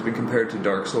type. It has been compared to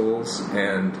Dark Souls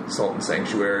and Salt and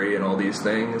Sanctuary and all these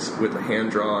things with a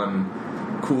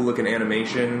hand-drawn, cool-looking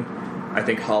animation. I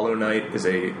think Hollow Knight is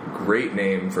a great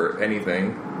name for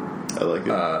anything. I like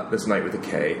it. That's Knight with a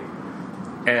K.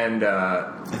 And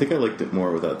I think I liked it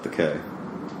more without the K.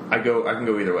 I can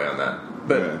go either way on that.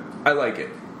 But yeah. I like it.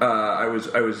 I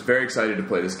was very excited to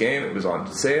play this game. It was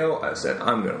on sale. I said,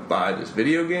 I'm going to buy this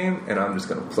video game, and I'm just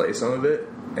going to play some of it,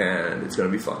 and it's going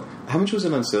to be fun. How much was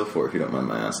it on sale for, if you don't mind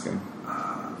my asking?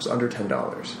 It was under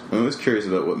 $10. I'm always curious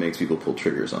about what makes people pull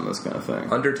triggers on this kind of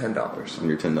thing. Under $10.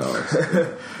 Under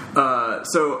 $10.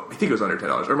 So I think it was under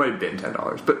 $10, or it might have been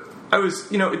 $10. But I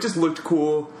was, it just looked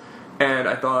cool, and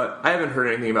I thought, I haven't heard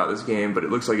anything about this game, but it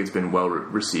looks like it's been well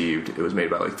received. It was made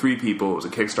by like 3 people. It was a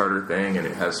Kickstarter thing, and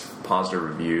it has positive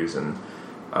reviews, and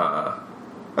I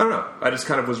don't know. I just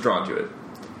kind of was drawn to it.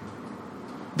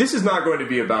 This is not going to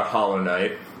be about Hollow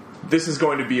Knight. This is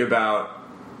going to be about...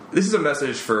 This is a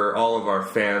message for all of our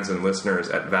fans and listeners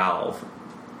at Valve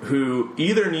who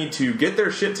either need to get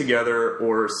their shit together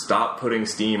or stop putting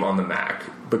Steam on the Mac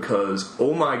because,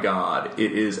 oh my god,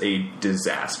 it is a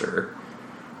disaster.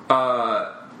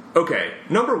 Okay,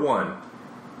 number 1,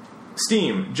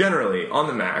 Steam, generally, on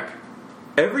the Mac,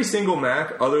 every single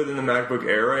Mac other than the MacBook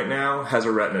Air right now has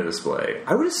a Retina display.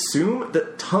 I would assume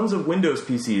that tons of Windows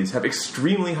PCs have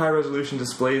extremely high-resolution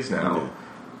displays now. Okay.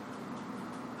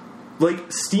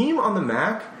 Like, Steam on the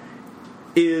Mac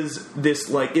is this,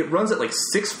 like, it runs at, like,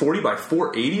 640 by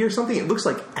 480 or something. It looks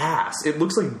like ass. It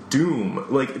looks like Doom.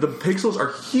 Like, the pixels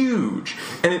are huge,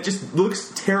 and it just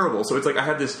looks terrible. So it's like I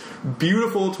have this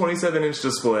beautiful 27-inch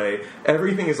display.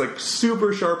 Everything is, like,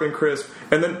 super sharp and crisp,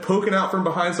 and then poking out from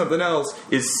behind something else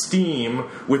is Steam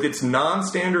with its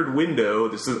non-standard window.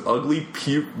 This is ugly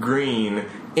puke green,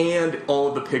 and all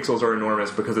of the pixels are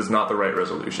enormous because it's not the right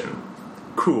resolution.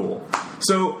 Cool.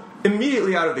 So...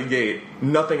 immediately out of the gate,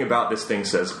 nothing about this thing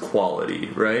says quality,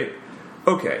 right?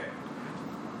 Okay.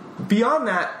 Beyond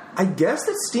that, I guess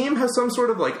that Steam has some sort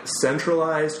of, like,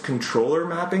 centralized controller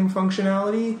mapping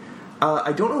functionality,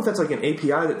 I don't know if that's like an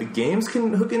API that the games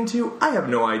can hook into. I have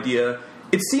no idea.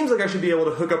 It seems like I should be able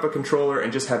to hook up a controller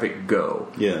and just have it go.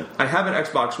 Yeah. I have an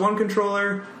Xbox One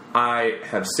controller. I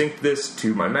have synced this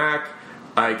to my Mac.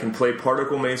 I can play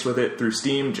Particle Mace with it through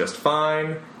Steam just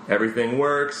fine. Everything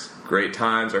works. Great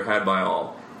times are had by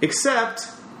all. Except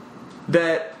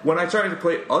that when I started to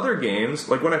play other games,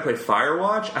 like when I play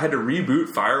Firewatch, I had to reboot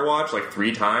Firewatch like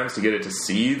 3 times to get it to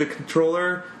see the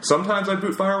controller. Sometimes I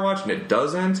boot Firewatch and it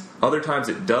doesn't. Other times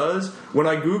it does. When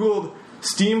I Googled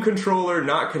Steam controller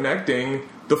not connecting,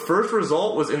 the first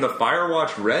result was in the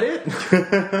Firewatch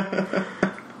Reddit.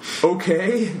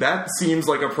 Okay, that seems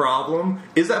like a problem.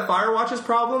 Is that Firewatch's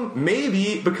problem?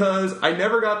 Maybe, because I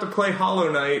never got to play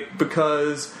Hollow Knight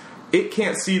because it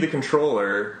can't see the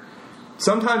controller.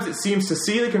 Sometimes it seems to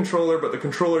see the controller, but the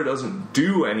controller doesn't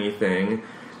do anything.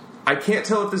 I can't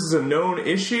tell if this is a known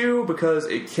issue because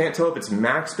it can't tell if it's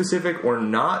Mac specific or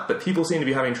not, but people seem to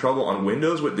be having trouble on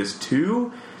Windows with this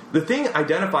too. The thing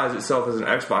identifies itself as an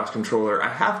Xbox controller. I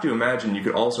have to imagine you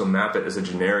could also map it as a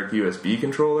generic USB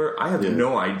controller. I have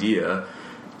no idea.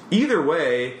 Either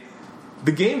way,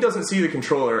 the game doesn't see the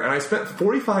controller, and I spent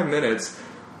 45 minutes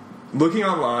looking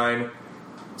online.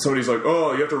 Somebody's like,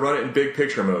 oh, you have to run it in big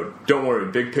picture mode. Don't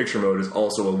worry, big picture mode is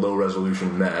also a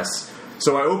low-resolution mess.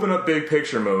 So I open up big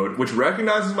picture mode, which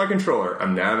recognizes my controller.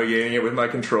 I'm navigating it with my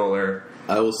controller.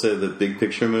 I will say that big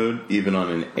picture mode, even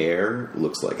on an Air,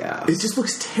 looks like ass. It just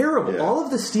looks terrible. Yeah. All of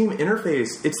the Steam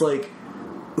interface, it's like,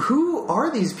 who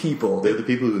are these people? They're the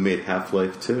people who made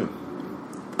Half-Life 2.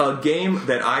 A game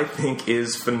that I think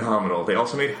is phenomenal. They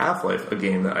also made Half-Life, a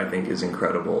game that I think is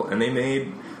incredible. And they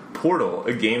made Portal,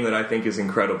 a game that I think is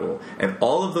incredible. And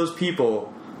all of those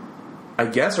people, I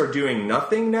guess, are doing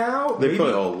nothing now? They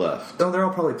probably all left. Oh, they're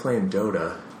all probably playing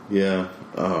Dota. Yeah.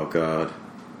 Oh, God.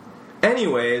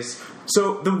 Anyways,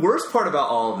 so the worst part about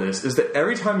all of this is that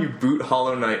every time you boot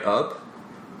Hollow Knight up,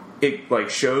 it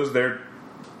like shows their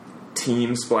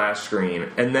team splash screen,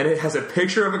 and then it has a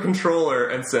picture of a controller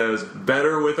and says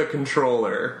 "better with a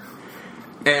controller."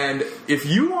 And if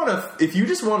you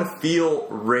just want to feel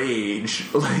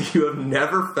rage like you have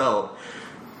never felt,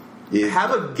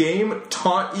 have a game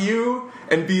taunt you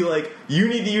and be like, you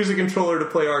need to use a controller to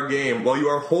play our game, while you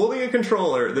are holding a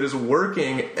controller that is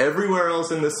working everywhere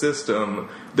else in the system.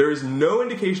 There is no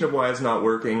indication of why it's not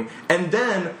working. And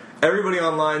then everybody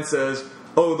online says,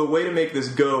 oh, the way to make this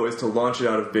go is to launch it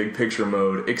out of big picture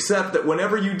mode, except that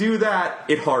whenever you do that,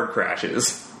 it hard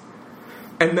crashes.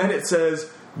 And then it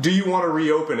says, do you want to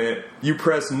reopen it? You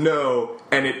press no,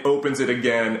 and it opens it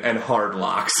again and hard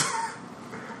locks.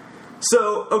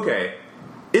 So, okay,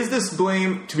 is this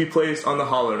blame to be placed on the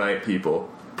Hollow Knight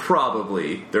people?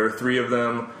 Probably. There are 3 of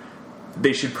them.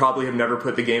 They should probably have never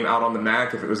put the game out on the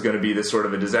Mac if it was going to be this sort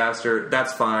of a disaster.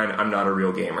 That's fine. I'm not a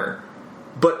real gamer.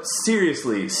 But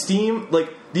seriously, Steam, like,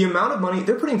 the amount of money,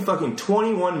 they're putting fucking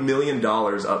 $21 million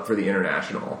up for the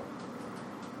International.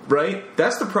 Right?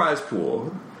 That's the prize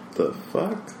pool. The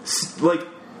fuck? Like,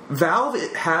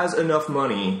 Valve has enough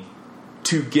money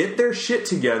to get their shit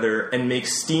together and make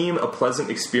Steam a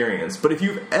pleasant experience. But if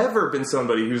you've ever been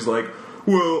somebody who's like,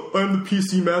 well, I'm the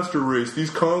PC master race, these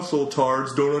console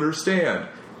tards don't understand.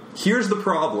 Here's the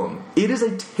problem. It is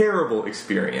a terrible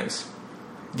experience.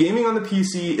 Gaming on the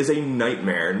PC is a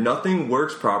nightmare. Nothing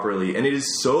works properly, and it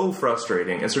is so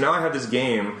frustrating. And so now I have this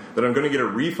game that I'm going to get a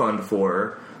refund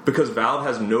for because Valve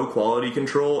has no quality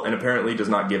control and apparently does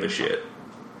not give a shit.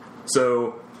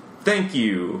 So, thank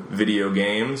you, video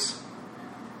games.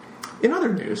 In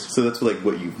other news, so that's like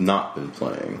what you've not been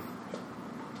playing.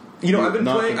 You know,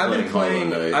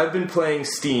 I've been playing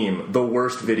Steam, the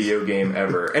worst video game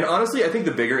ever. And honestly, I think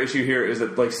the bigger issue here is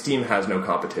that like Steam has no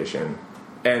competition.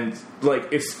 And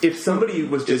like if somebody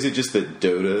was just, is it just that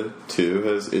Dota 2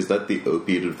 is that the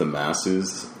opiate of the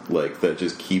masses, like that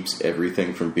just keeps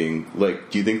everything from being like,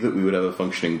 do you think that we would have a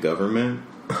functioning government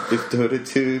if Dota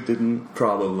 2 didn't?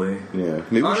 Probably. Yeah.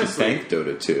 Maybe we should thank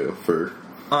Dota 2 for.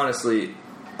 Honestly,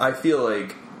 I feel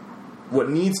like what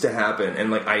needs to happen,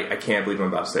 and like I can't believe I'm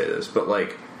about to say this, but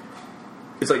like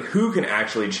it's like who can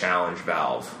actually challenge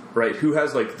Valve, right? Who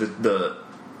has like the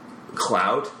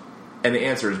clout? And the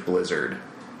answer is Blizzard.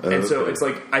 And so it's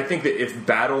like, I think that if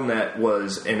Battle.net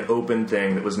was an open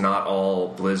thing that was not all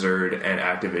Blizzard and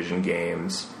Activision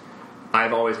games,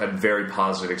 I've always had very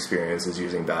positive experiences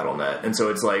using Battle.net. And so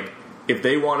it's like, if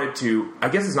they wanted to, I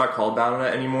guess it's not called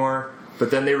Battle.net anymore, but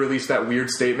then they released that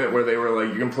weird statement where they were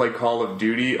like, you can play Call of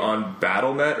Duty on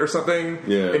Battle.net or something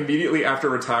immediately after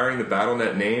retiring the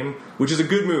Battle.net name, which is a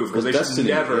good move because they should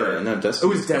never. Yeah, no,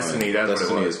 Destiny. It was Destiny. That's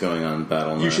Destiny what it was. Is going on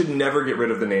Battle.net. You should never get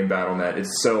rid of the name Battle.net.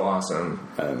 It's so awesome.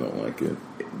 I don't like it.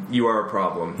 you are a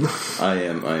problem. I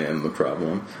am the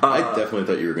problem. I definitely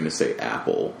thought you were going to say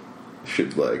Apple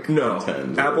should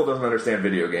contend. Apple doesn't understand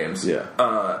video games. Yeah.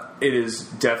 It is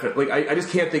definitely I just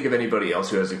can't think of anybody else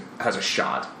who has a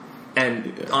shot.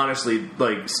 And honestly,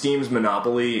 Steam's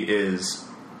monopoly is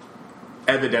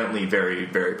evidently very,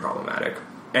 very problematic.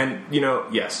 And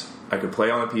yes, I could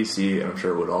play on a PC, and I'm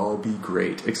sure it would all be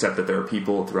great, except that there are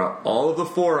people throughout all of the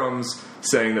forums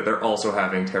saying that they're also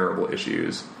having terrible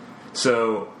issues.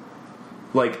 So,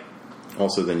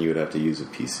 also, then you would have to use a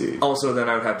PC. Also, then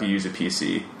I would have to use a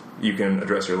PC. You can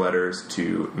address your letters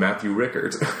to Matthew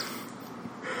Rickard.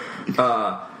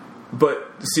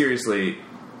 But seriously,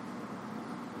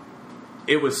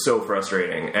 it was so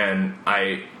frustrating, and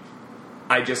I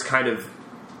just kind of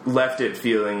left it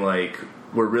feeling like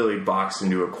we're really boxed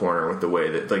into a corner with the way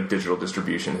that digital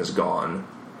distribution has gone.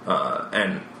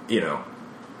 And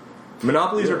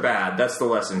monopolies are bad. That's the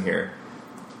lesson here.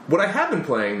 What I have been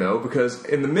playing, though, because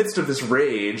in the midst of this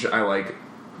rage, I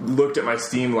looked at my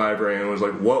Steam library and was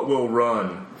like, what will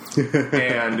run?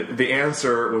 And the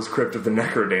answer was Crypt of the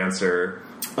Necrodancer.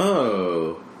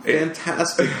 Oh,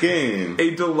 fantastic game.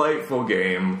 A delightful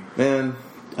game. Man,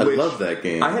 I love that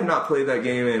game. I had not played that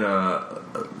game in a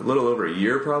little over a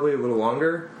year, probably, a little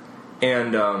longer.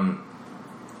 And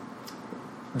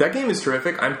that game is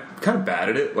terrific. I'm kind of bad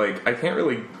at it. I can't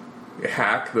really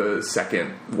hack the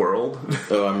second world.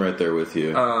 Oh, I'm right there with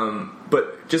you.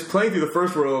 But just playing through the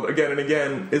first world again and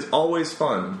again is always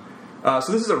fun.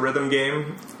 So this is a rhythm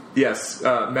game. Yes,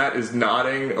 Matt is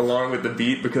nodding along with the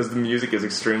beat because the music is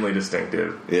extremely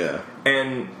distinctive. Yeah.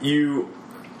 And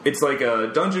it's like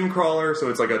a dungeon crawler, so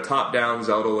it's like a top-down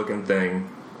Zelda-looking thing.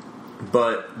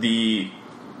 But the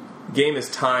game is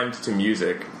timed to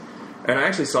music. And I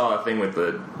actually saw a thing with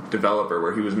the developer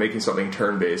where he was making something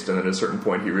turn-based, and then at a certain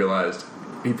point he realized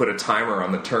he put a timer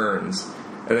on the turns,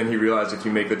 and then he realized if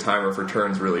you make the timer for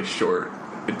turns really short,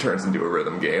 it turns into a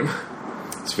rhythm game.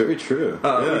 It's very true.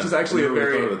 Which is actually thought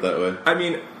of it that way. I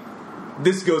mean,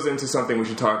 this goes into something we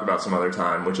should talk about some other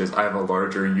time, which is I have a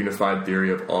larger unified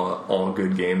theory of all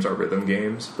good games are rhythm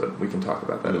games, but we can talk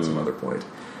about that at some other point.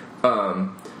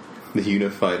 The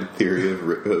unified theory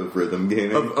of rhythm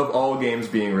gaming? Of all games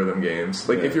being rhythm games.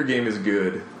 If your game is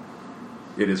good,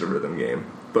 it is a rhythm game.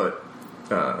 But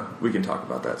we can talk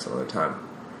about that some other time.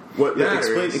 What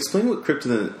matters... Explain what Crypt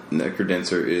of the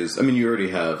Necrodancer is. I mean, you already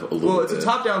have a little bit. Well, it's a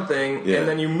top-down thing, and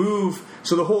then you move...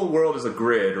 So the whole world is a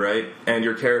grid, right? And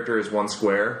your character is one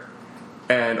square,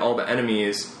 and all the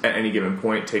enemies at any given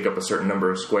point take up a certain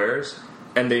number of squares,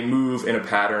 and they move in a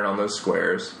pattern on those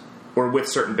squares, or with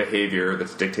certain behavior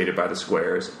that's dictated by the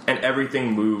squares, and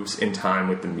everything moves in time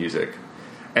with the music.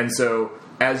 And so,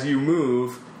 as you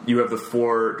move, you have the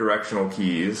 4 directional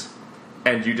keys,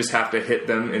 and you just have to hit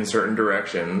them in certain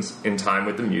directions in time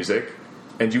with the music,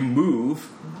 and you move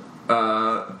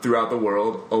throughout the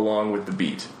world along with the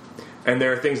beat. And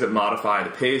there are things that modify the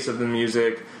pace of the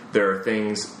music. There are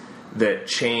things that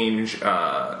change,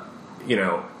 the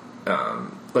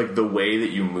way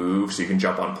that you move, so you can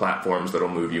jump on platforms that'll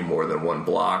move you more than one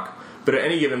block. But at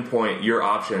any given point, your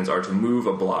options are to move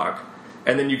a block,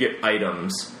 and then you get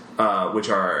items, which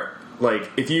are,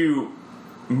 if you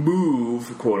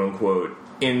move, quote-unquote,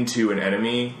 into an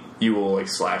enemy, you will,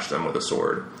 slash them with a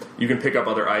sword. You can pick up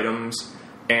other items,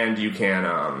 and you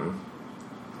can,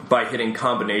 by hitting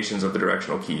combinations of the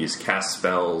directional keys, cast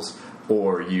spells,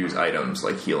 or use items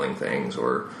like healing things,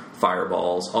 or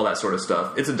fireballs, all that sort of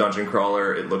stuff. It's a dungeon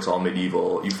crawler, it looks all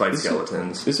medieval, you fight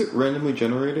skeletons. Is it randomly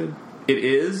generated? It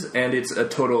is, and it's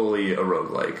totally a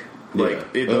roguelike.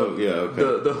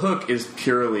 The hook is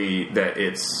purely that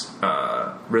it's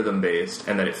rhythm-based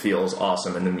and that it feels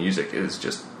awesome and the music is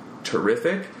just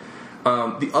terrific.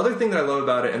 The other thing that I love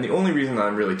about it, and the only reason that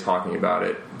I'm really talking about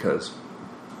it, because,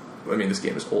 this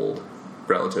game is old,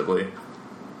 relatively.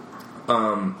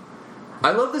 I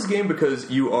love this game because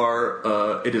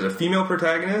it is a female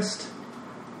protagonist,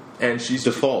 and she's...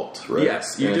 Default, right?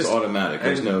 Yes. It's automatic.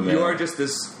 There's no man. You are just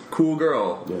this cool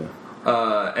girl.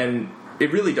 Yeah. And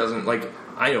it really doesn't,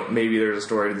 maybe there's a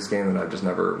story to this game that I've just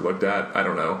never looked at. I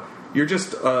don't know. You're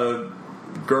just a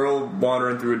girl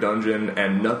wandering through a dungeon,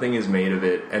 and nothing is made of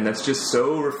it, and that's just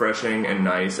so refreshing and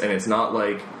nice, and it's not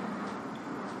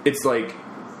it's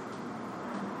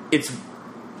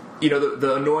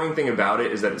the annoying thing about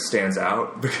it is that it stands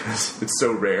out because it's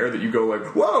so rare that you go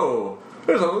whoa,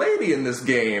 there's a lady in this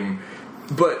game.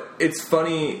 But it's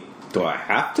funny. Do I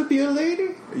have to be a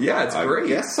lady? Yeah, it's great.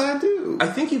 Yes, I do. I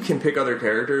think you can pick other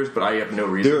characters, but I have no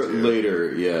reason to.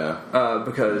 Later, yeah.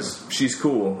 Because she's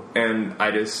cool, and I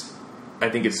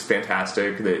think it's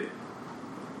fantastic that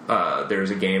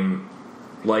there's a game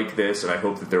like this, and I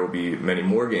hope that there will be many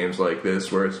more games like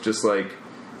this, where it's just like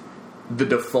the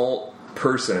default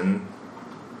person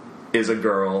is a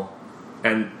girl,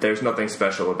 and there's nothing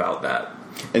special about that.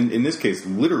 And in this case,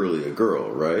 literally a girl,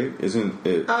 right? Isn't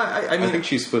it? I mean, I think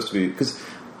she's supposed to be, because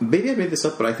maybe I made this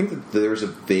up, but I think that there's a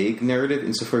vague narrative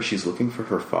insofar as she's looking for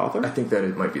her father. I think that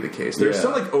it might be the case. There's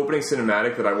some like opening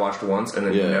cinematic that I watched once and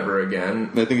then never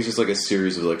again. I think it's just like a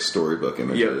series of like storybook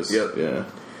images. Yep. Yeah.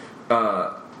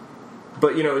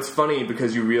 But it's funny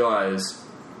because you realize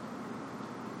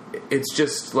it's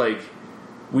just like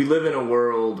we live in a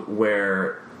world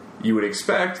where you would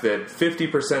expect that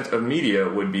 50% of media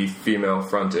would be female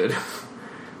fronted.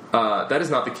 That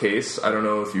is not the case. I don't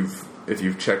know if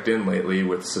you've checked in lately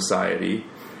with society,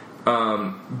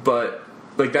 but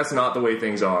like that's not the way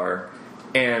things are,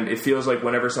 and it feels like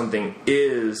whenever something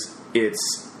is,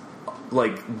 it's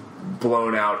like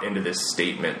blown out into this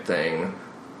statement thing,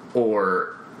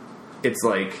 or it's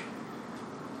like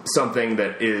something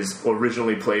that is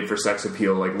originally played for sex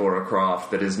appeal, like Lara Croft,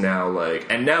 that is now like,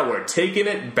 and now we're taking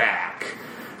it back,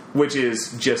 which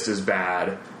is just as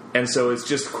bad. And so it's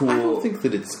just cool. I don't think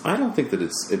that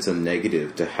it's a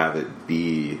negative to have it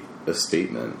be a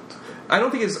statement. I don't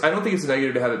think it's a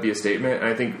negative to have it be a statement. And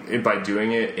I think by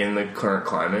doing it in the current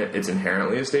climate, it's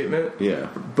inherently a statement. Yeah.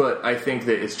 But I think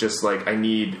that it's just like I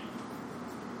need,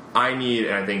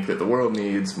 and I think that the world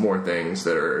needs more things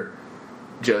that are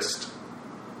just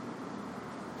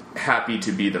happy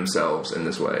to be themselves in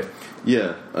this way.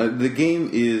 Yeah. The game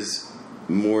is,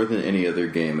 more than any other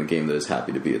game, a game that is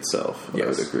happy to be itself. Yes. I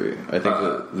would agree. I think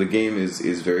that the game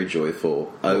is very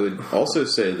joyful. I would also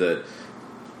say that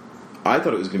I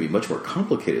thought it was going to be much more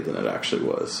complicated than it actually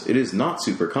was. It is not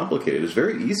super complicated. It's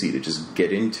very easy to just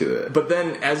get into it. But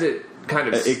then as it kind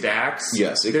of stacks,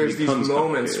 there's these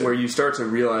moments where you start to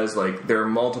realize like there are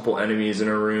multiple enemies in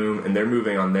a room and they're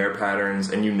moving on their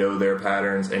patterns, and you know their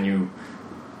patterns, and you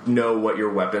know what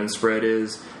your weapon spread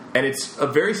is. And it's a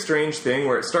very strange thing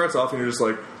where it starts off and you're just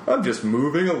like, I'm just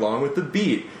moving along with the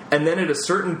beat. And then at a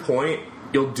certain point,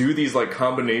 you'll do these like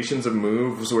combinations of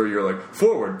moves where you're like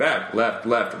forward, back, left,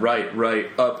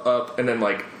 right, up, and then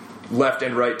like left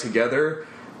and right together.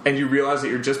 And you realize that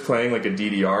you're just playing like a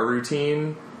DDR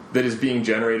routine that is being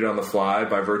generated on the fly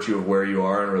by virtue of where you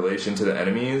are in relation to the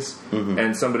enemies. Mm-hmm.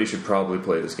 And somebody should probably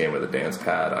play this game with a dance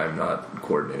pad. I'm not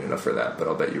coordinated enough for that, but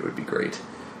I'll bet you it would be great.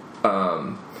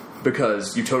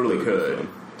 Because you totally could.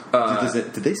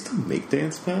 Did they still make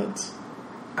dance pads?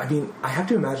 I mean, I have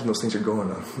to imagine those things are going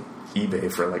on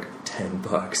eBay for like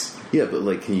 $10. Yeah, but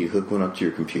like, can you hook one up to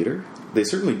your computer? They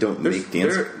certainly don't make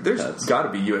dance pads. There's got to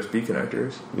be USB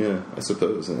connectors. Yeah, I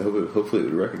suppose. And hopefully it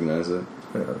would recognize it.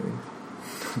 I mean,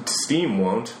 Steam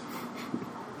won't.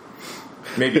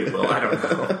 Maybe it will. I don't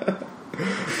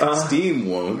know. Steam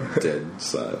won't. Dead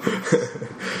silence.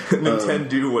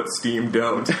 Nintendo what Steam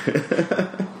don't.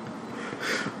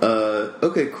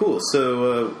 Okay, cool.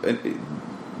 So,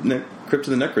 Crypt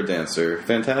of the Necrodancer,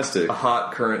 fantastic. A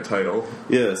hot current title.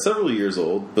 Yeah, several years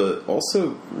old, but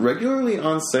also regularly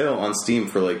on sale on Steam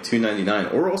for like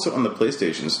 $2.99, or also on the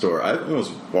PlayStation Store. I've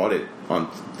almost bought it on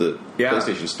the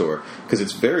PlayStation Store because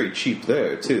it's very cheap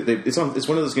there too. It's one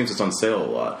of those games that's on sale a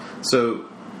lot. So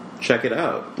check it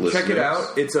out, listeners. Check it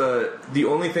out. It's the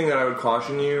only thing that I would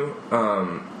caution you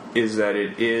is that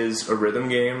it is a rhythm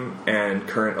game, and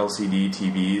current LCD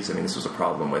TVs, I mean, this was a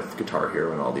problem with Guitar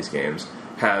Hero and all these games,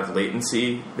 have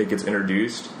latency that gets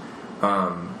introduced.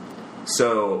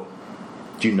 So,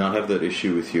 do you not have that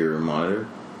issue with your monitor?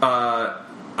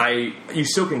 You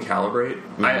still can calibrate.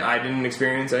 Mm-hmm. I didn't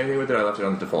experience anything with it. I left it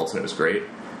on the defaults and it was great.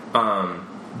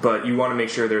 But you want to make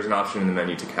sure there's an option in the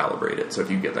menu to calibrate it. So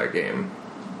if you get that game,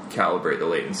 calibrate the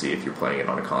latency if you're playing it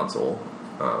on a console,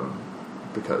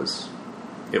 because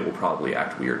it will probably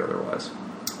act weird otherwise.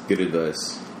 Good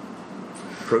advice.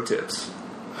 Pro tips.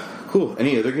 Cool.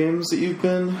 Any other games that you've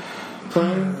been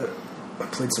playing? I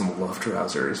played some Love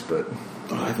Trousers, but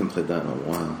I haven't played that in a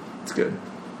while. It's good.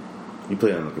 You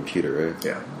play it on the computer, right?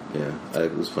 Yeah. Yeah. I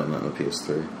was playing that on the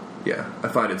PS3. Yeah. I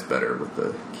find it's better with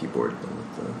the keyboard than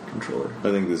with the controller.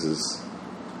 I think this is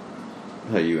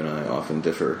how you and I often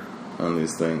differ on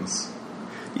these things.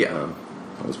 Yeah.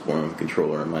 I was born with a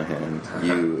controller in my hand.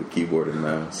 You, a keyboard and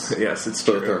mouse. Yes, it's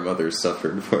Both true. our mothers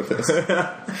suffered for this.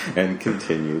 And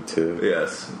continue to.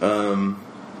 Yes.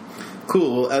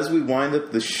 Cool. Well, as we wind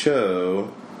up the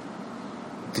show,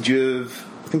 did you have...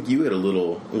 I think you had a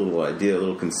little idea, a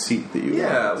little conceit that you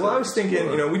Yeah, well, I was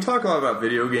thinking, we talk a lot about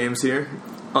video games here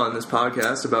on this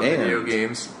podcast, about video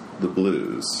games. The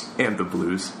blues. And the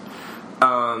blues.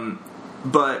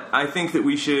 But I think that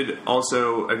we should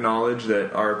also acknowledge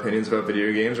that our opinions about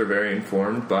video games are very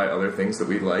informed by other things that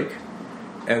we like.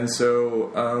 And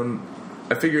so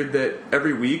I figured that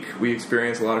every week we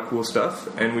experience a lot of cool stuff,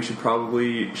 and we should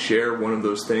probably share one of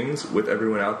those things with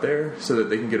everyone out there so that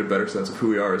they can get a better sense of who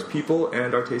we are as people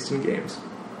and our taste in games.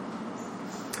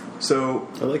 So,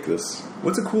 I like this.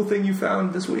 What's a cool thing you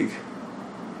found this week?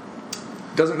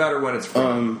 Doesn't matter when it's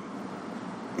from.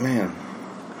 Man.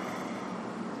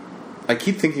 I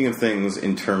keep thinking of things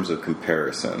in terms of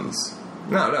comparisons.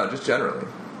 No, just generally.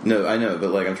 No, I know,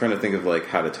 but I'm trying to think of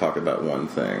how to talk about one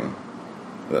thing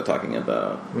without talking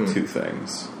about two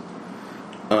things.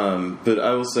 But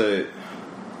I will say,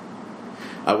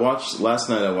 last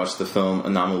night I watched the film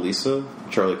Anomalisa,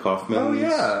 Charlie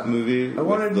Kaufman's movie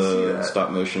with the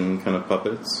stop motion kind of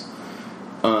puppets.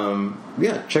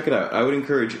 Yeah, check it out. I would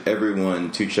encourage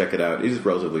everyone to check it out. It is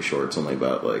relatively short. It's only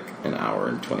about an hour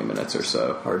and 20 minutes or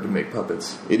so. Hard to make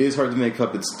puppets. It is hard to make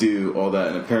puppets do all that,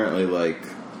 and apparently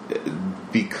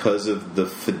because of the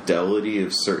fidelity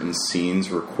of certain scenes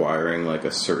requiring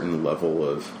a certain level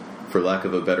of, for lack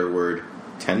of a better word,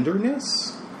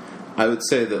 tenderness, I would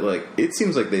say that it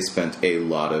seems like they spent a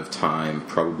lot of time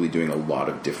probably doing a lot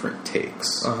of different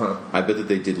takes. I bet that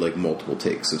they did multiple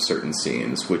takes of certain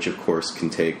scenes, which of course can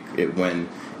take it when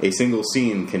a single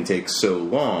scene can take so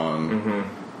long.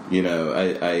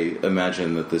 I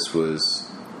imagine that this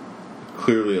was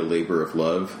clearly a labor of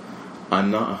love. I'm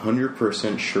not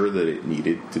 100% sure that it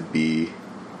needed to be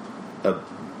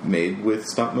made with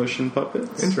stop-motion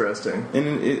puppets. Interesting.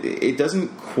 And it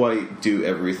doesn't quite do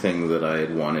everything that I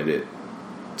had wanted it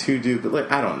to do,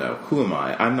 but I don't know. Who am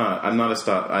I? I'm not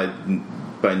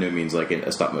by no means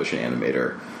a stop-motion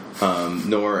animator.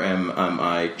 Nor am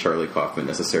I Charlie Kaufman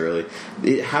necessarily.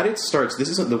 How it starts, this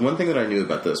is the one thing that I knew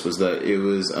about this was that it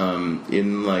was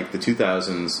in the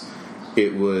 2000s.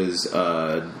 It was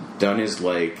done as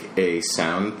a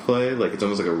sound play, it's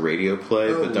almost like a radio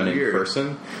play, but done weird. In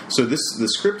person. So the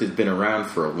script has been around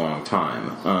for a long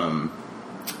time,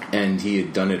 and he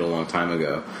had done it a long time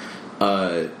ago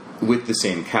with the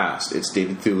same cast. It's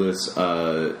David Thewlis,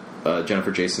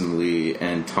 Jennifer Jason Leigh,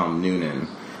 and Tom Noonan.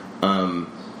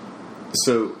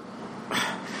 So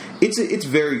it's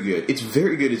very good. It's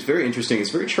very good. It's very interesting.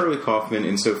 It's very Charlie Kaufman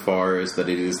insofar as that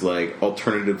it is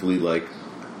alternatively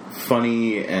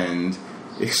funny and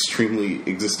extremely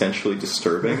existentially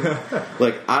disturbing.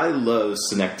 I love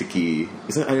Synecdoche.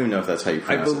 I don't even know if that's how you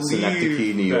pronounce it.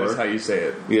 Synecdoche, New York. That's how you say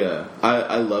it. Yeah,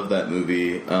 I love that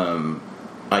movie.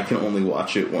 I can only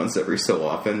watch it once every so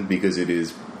often because it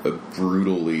is a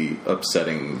brutally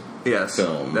upsetting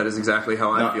film. That is exactly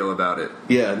how I feel about it.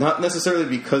 Yeah, not necessarily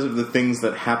because of the things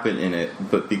that happen in it,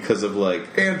 but because of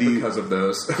because of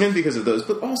those,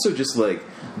 but also just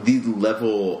the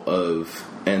level of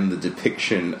and the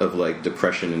depiction of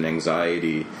depression and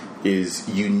anxiety is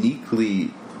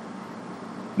uniquely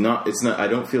not. It's not. I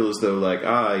don't feel as though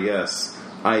yes,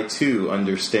 I too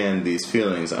understand these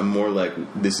feelings. I'm more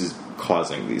this is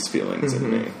causing these feelings in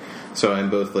me. So I'm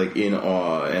both in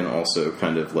awe and also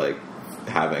kind of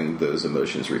having those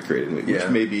emotions recreated in me, which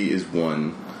maybe is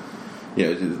one,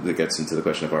 that gets into the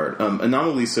question of art.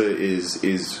 Anomalisa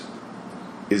is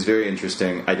very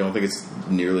interesting. I don't think it's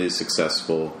nearly as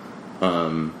successful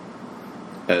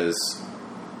as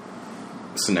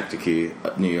Synecdoche,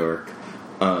 New York.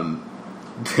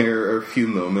 There are a few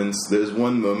moments. There's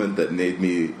one moment that made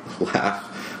me laugh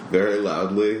very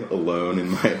loudly alone in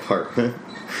my apartment.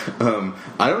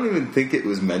 I don't even think it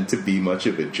was meant to be much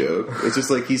of a joke. It's just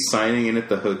he's signing in at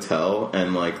the hotel,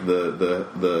 and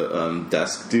the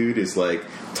desk dude is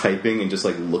typing and just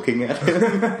looking at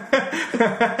him.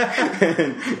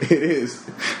 And it is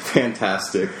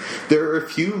fantastic. There are a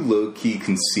few low-key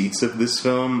conceits of this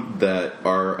film that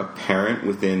are apparent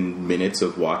within minutes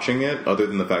of watching it, other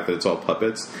than the fact that it's all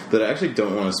puppets, that I actually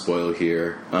don't want to spoil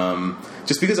here.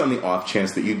 Just because on the off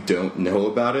chance that you don't know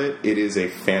about it, it is a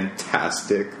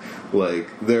fantastic,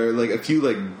 there are a few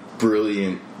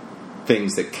brilliant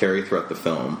things that carry throughout the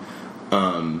film,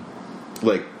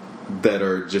 that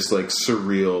are just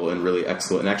surreal and really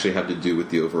excellent, and actually have to do with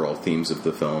the overall themes of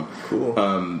the film. Cool.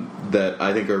 That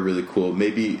I think are really cool.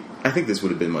 Maybe I think this would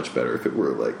have been much better if it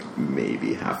were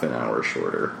maybe half an hour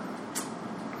shorter.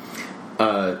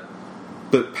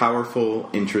 But powerful,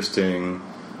 interesting.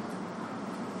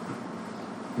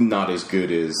 Not as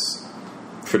good as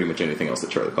pretty much anything else that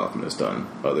Charlie Kaufman has done,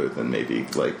 other than maybe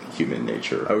Human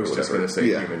Nature. I was just going to say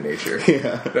Human Nature.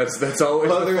 Yeah, that's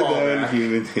always other the than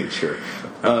Human Nature.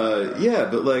 But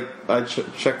I'd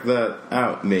check that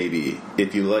out maybe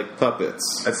if you like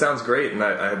puppets. That sounds great, and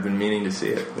I have been meaning to see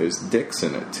it. There's dicks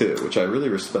in it too, which I really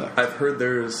respect. I've heard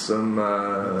there's some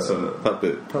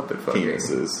puppet fucking.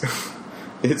 penises.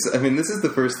 I mean, this is the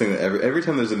first thing that every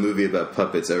time there's a movie about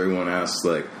puppets, everyone asks,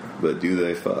 like, but do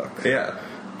they fuck? Yeah.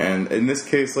 And in this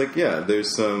case, like, yeah,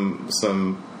 there's some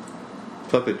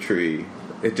puppetry.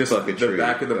 It just, the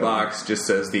back of the box just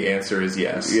says the answer is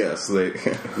yes. Yes,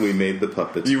 we made the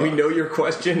puppets. We know your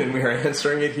question and we are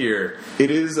answering it here.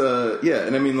 It is, yeah,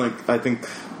 and I mean, like, I think...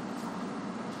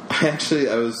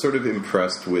 I was sort of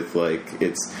impressed with, like,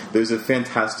 there's a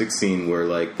fantastic scene where,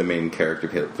 like, the main character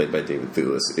played by David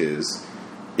Thewlis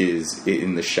is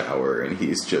in the shower, and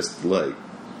he's just, like,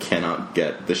 cannot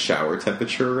get the shower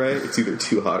temperature right. It's either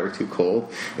too hot or too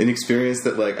cold. An experience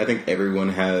that, like, I think everyone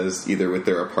has either with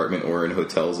their apartment or in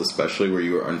hotels, especially where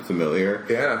you are unfamiliar.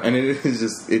 Yeah. And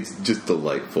it's just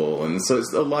delightful. And so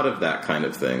it's a lot of that kind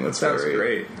of thing. That sounds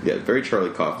great. Yeah, very Charlie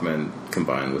Kaufman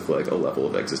combined with, like, a level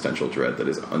of existential dread that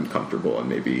is uncomfortable and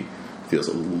maybe feels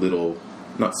a little,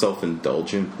 not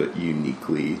self-indulgent, but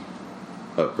uniquely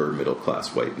upper middle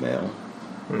class white male.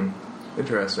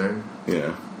 Interesting.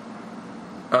 Yeah.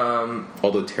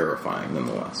 Although terrifying,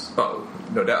 nonetheless. Oh,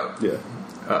 no doubt. Yeah.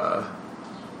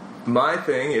 My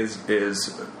thing is it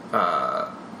is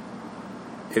a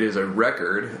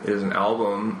record. It is an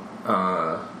album.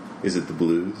 Is it the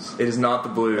blues? It is not the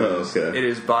blues. Oh, okay. It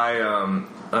is by an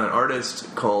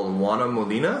artist called Juana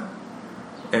Molina,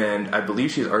 and I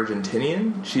believe she's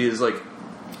Argentinian. She is like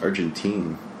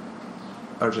Argentine.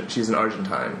 She's an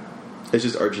Argentine. It's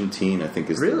just Argentine, I think,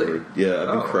 is really? the word. Yeah, I've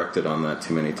been corrected on that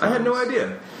too many times. I had no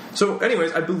idea. So,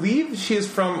 anyways, I believe she is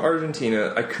from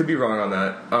Argentina. I could be wrong on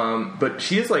that. But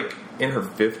she is, like, in her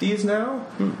 50s now.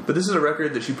 But this is a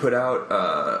record that she put out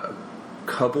a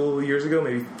couple years ago,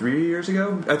 maybe 3 years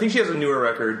ago. I think she has a newer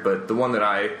record, but the one that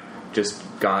I just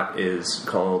got is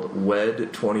called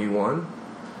Wed 21.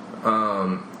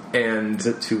 And is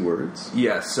that 2 words?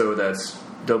 Yes, so that's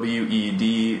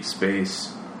WED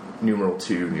space numeral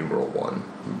 2, numeral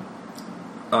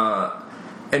 1.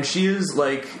 And she is,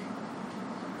 like,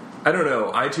 I don't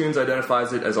know, iTunes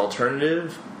identifies it as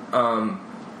alternative.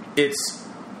 It's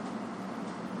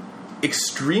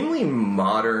extremely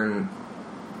modern.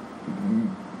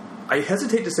 I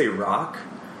hesitate to say rock.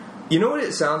 You know what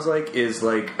it sounds like is,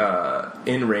 like,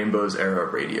 In Rainbow's era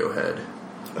Radiohead.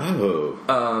 Oh.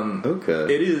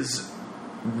 Okay. It is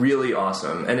really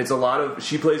awesome. And it's a lot of...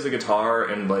 She plays the guitar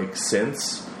and, like,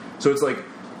 synths. So it's like,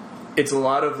 it's a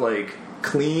lot of, like,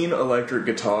 clean electric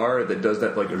guitar that does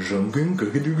that, like,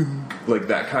 like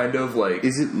that kind of, like...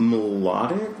 Is it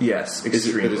melodic? Yes,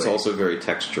 extremely. But it's also very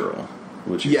textural,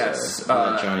 which is yes,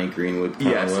 Johnny Greenwood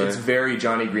kind of way. It's very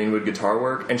Johnny Greenwood guitar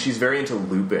work, and she's very into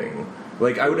looping.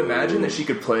 Like, I would imagine that she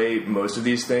could play most of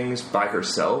these things by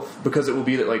herself, because it will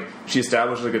be that, like, she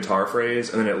establishes a guitar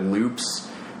phrase, and then it loops,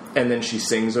 and then she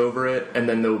sings over it, and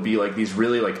then there will be, like, these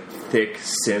really, like, thick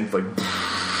synth, like...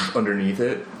 underneath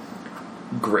it.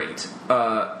 Great.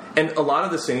 And a lot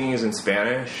of the singing is in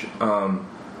Spanish.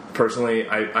 Personally,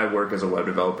 I work as a web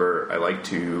developer. I like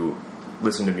to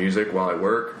listen to music while I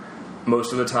work.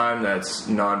 Most of the time that's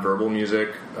nonverbal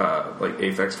music, like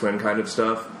Aphex Twin kind of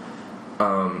stuff.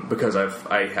 Because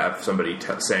I have somebody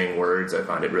saying words, I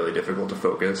find it really difficult to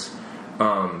focus.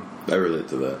 I relate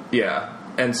to that. Yeah.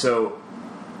 And so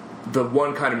the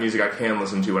one kind of music I can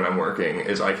listen to when I'm working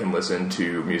is I can listen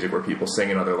to music where people sing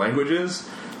in other languages.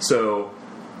 So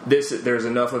there's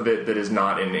enough of it that is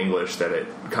not in English that it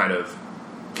kind of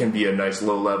can be a nice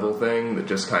low-level thing that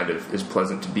just kind of is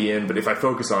pleasant to be in. But if I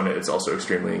focus on it, it's also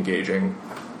extremely engaging.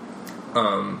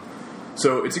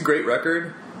 So it's a great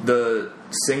record. The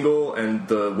single and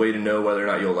the way to know whether or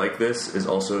not you'll like this is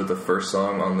also the first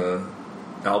song on the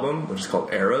album, which is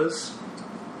called Eras.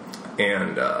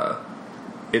 And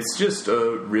it's just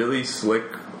a really slick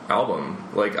album.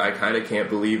 Like, I kind of can't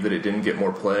believe that it didn't get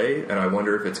more play, and I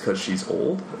wonder if it's because she's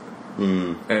old.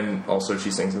 And also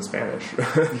she sings in Spanish.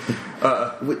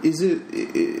 Is it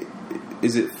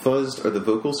fuzzed? Are the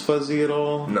vocals fuzzy at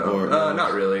all? No, or,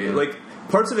 not really. Yeah. Like,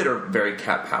 parts of it are very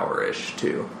Cat Power-ish,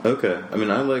 too. Okay. I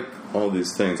mean, I like all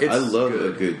these things. I love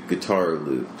a good guitar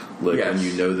loop. Like, yes. When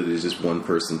you know that it's just one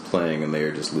person playing and they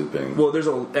are just looping. Well,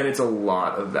 and it's a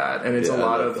lot of that. And it's a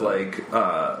lot of, like,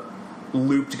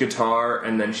 looped guitar,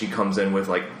 and then she comes in with,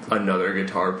 like, another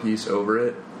guitar piece over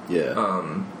it. Yeah.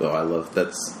 I love...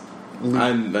 That's...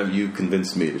 you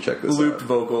convinced me to check this out. Looped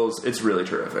vocals. It's really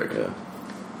terrific. Yeah.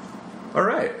 All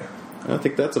right. I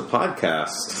think that's a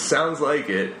podcast. Sounds like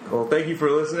it. Well, thank you for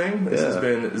listening. This has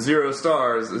been 0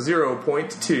 stars,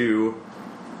 0.2.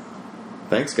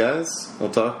 Thanks, guys. We'll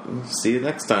talk. See you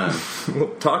next time.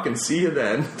 We'll talk and see you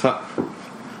then.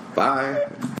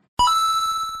 Bye.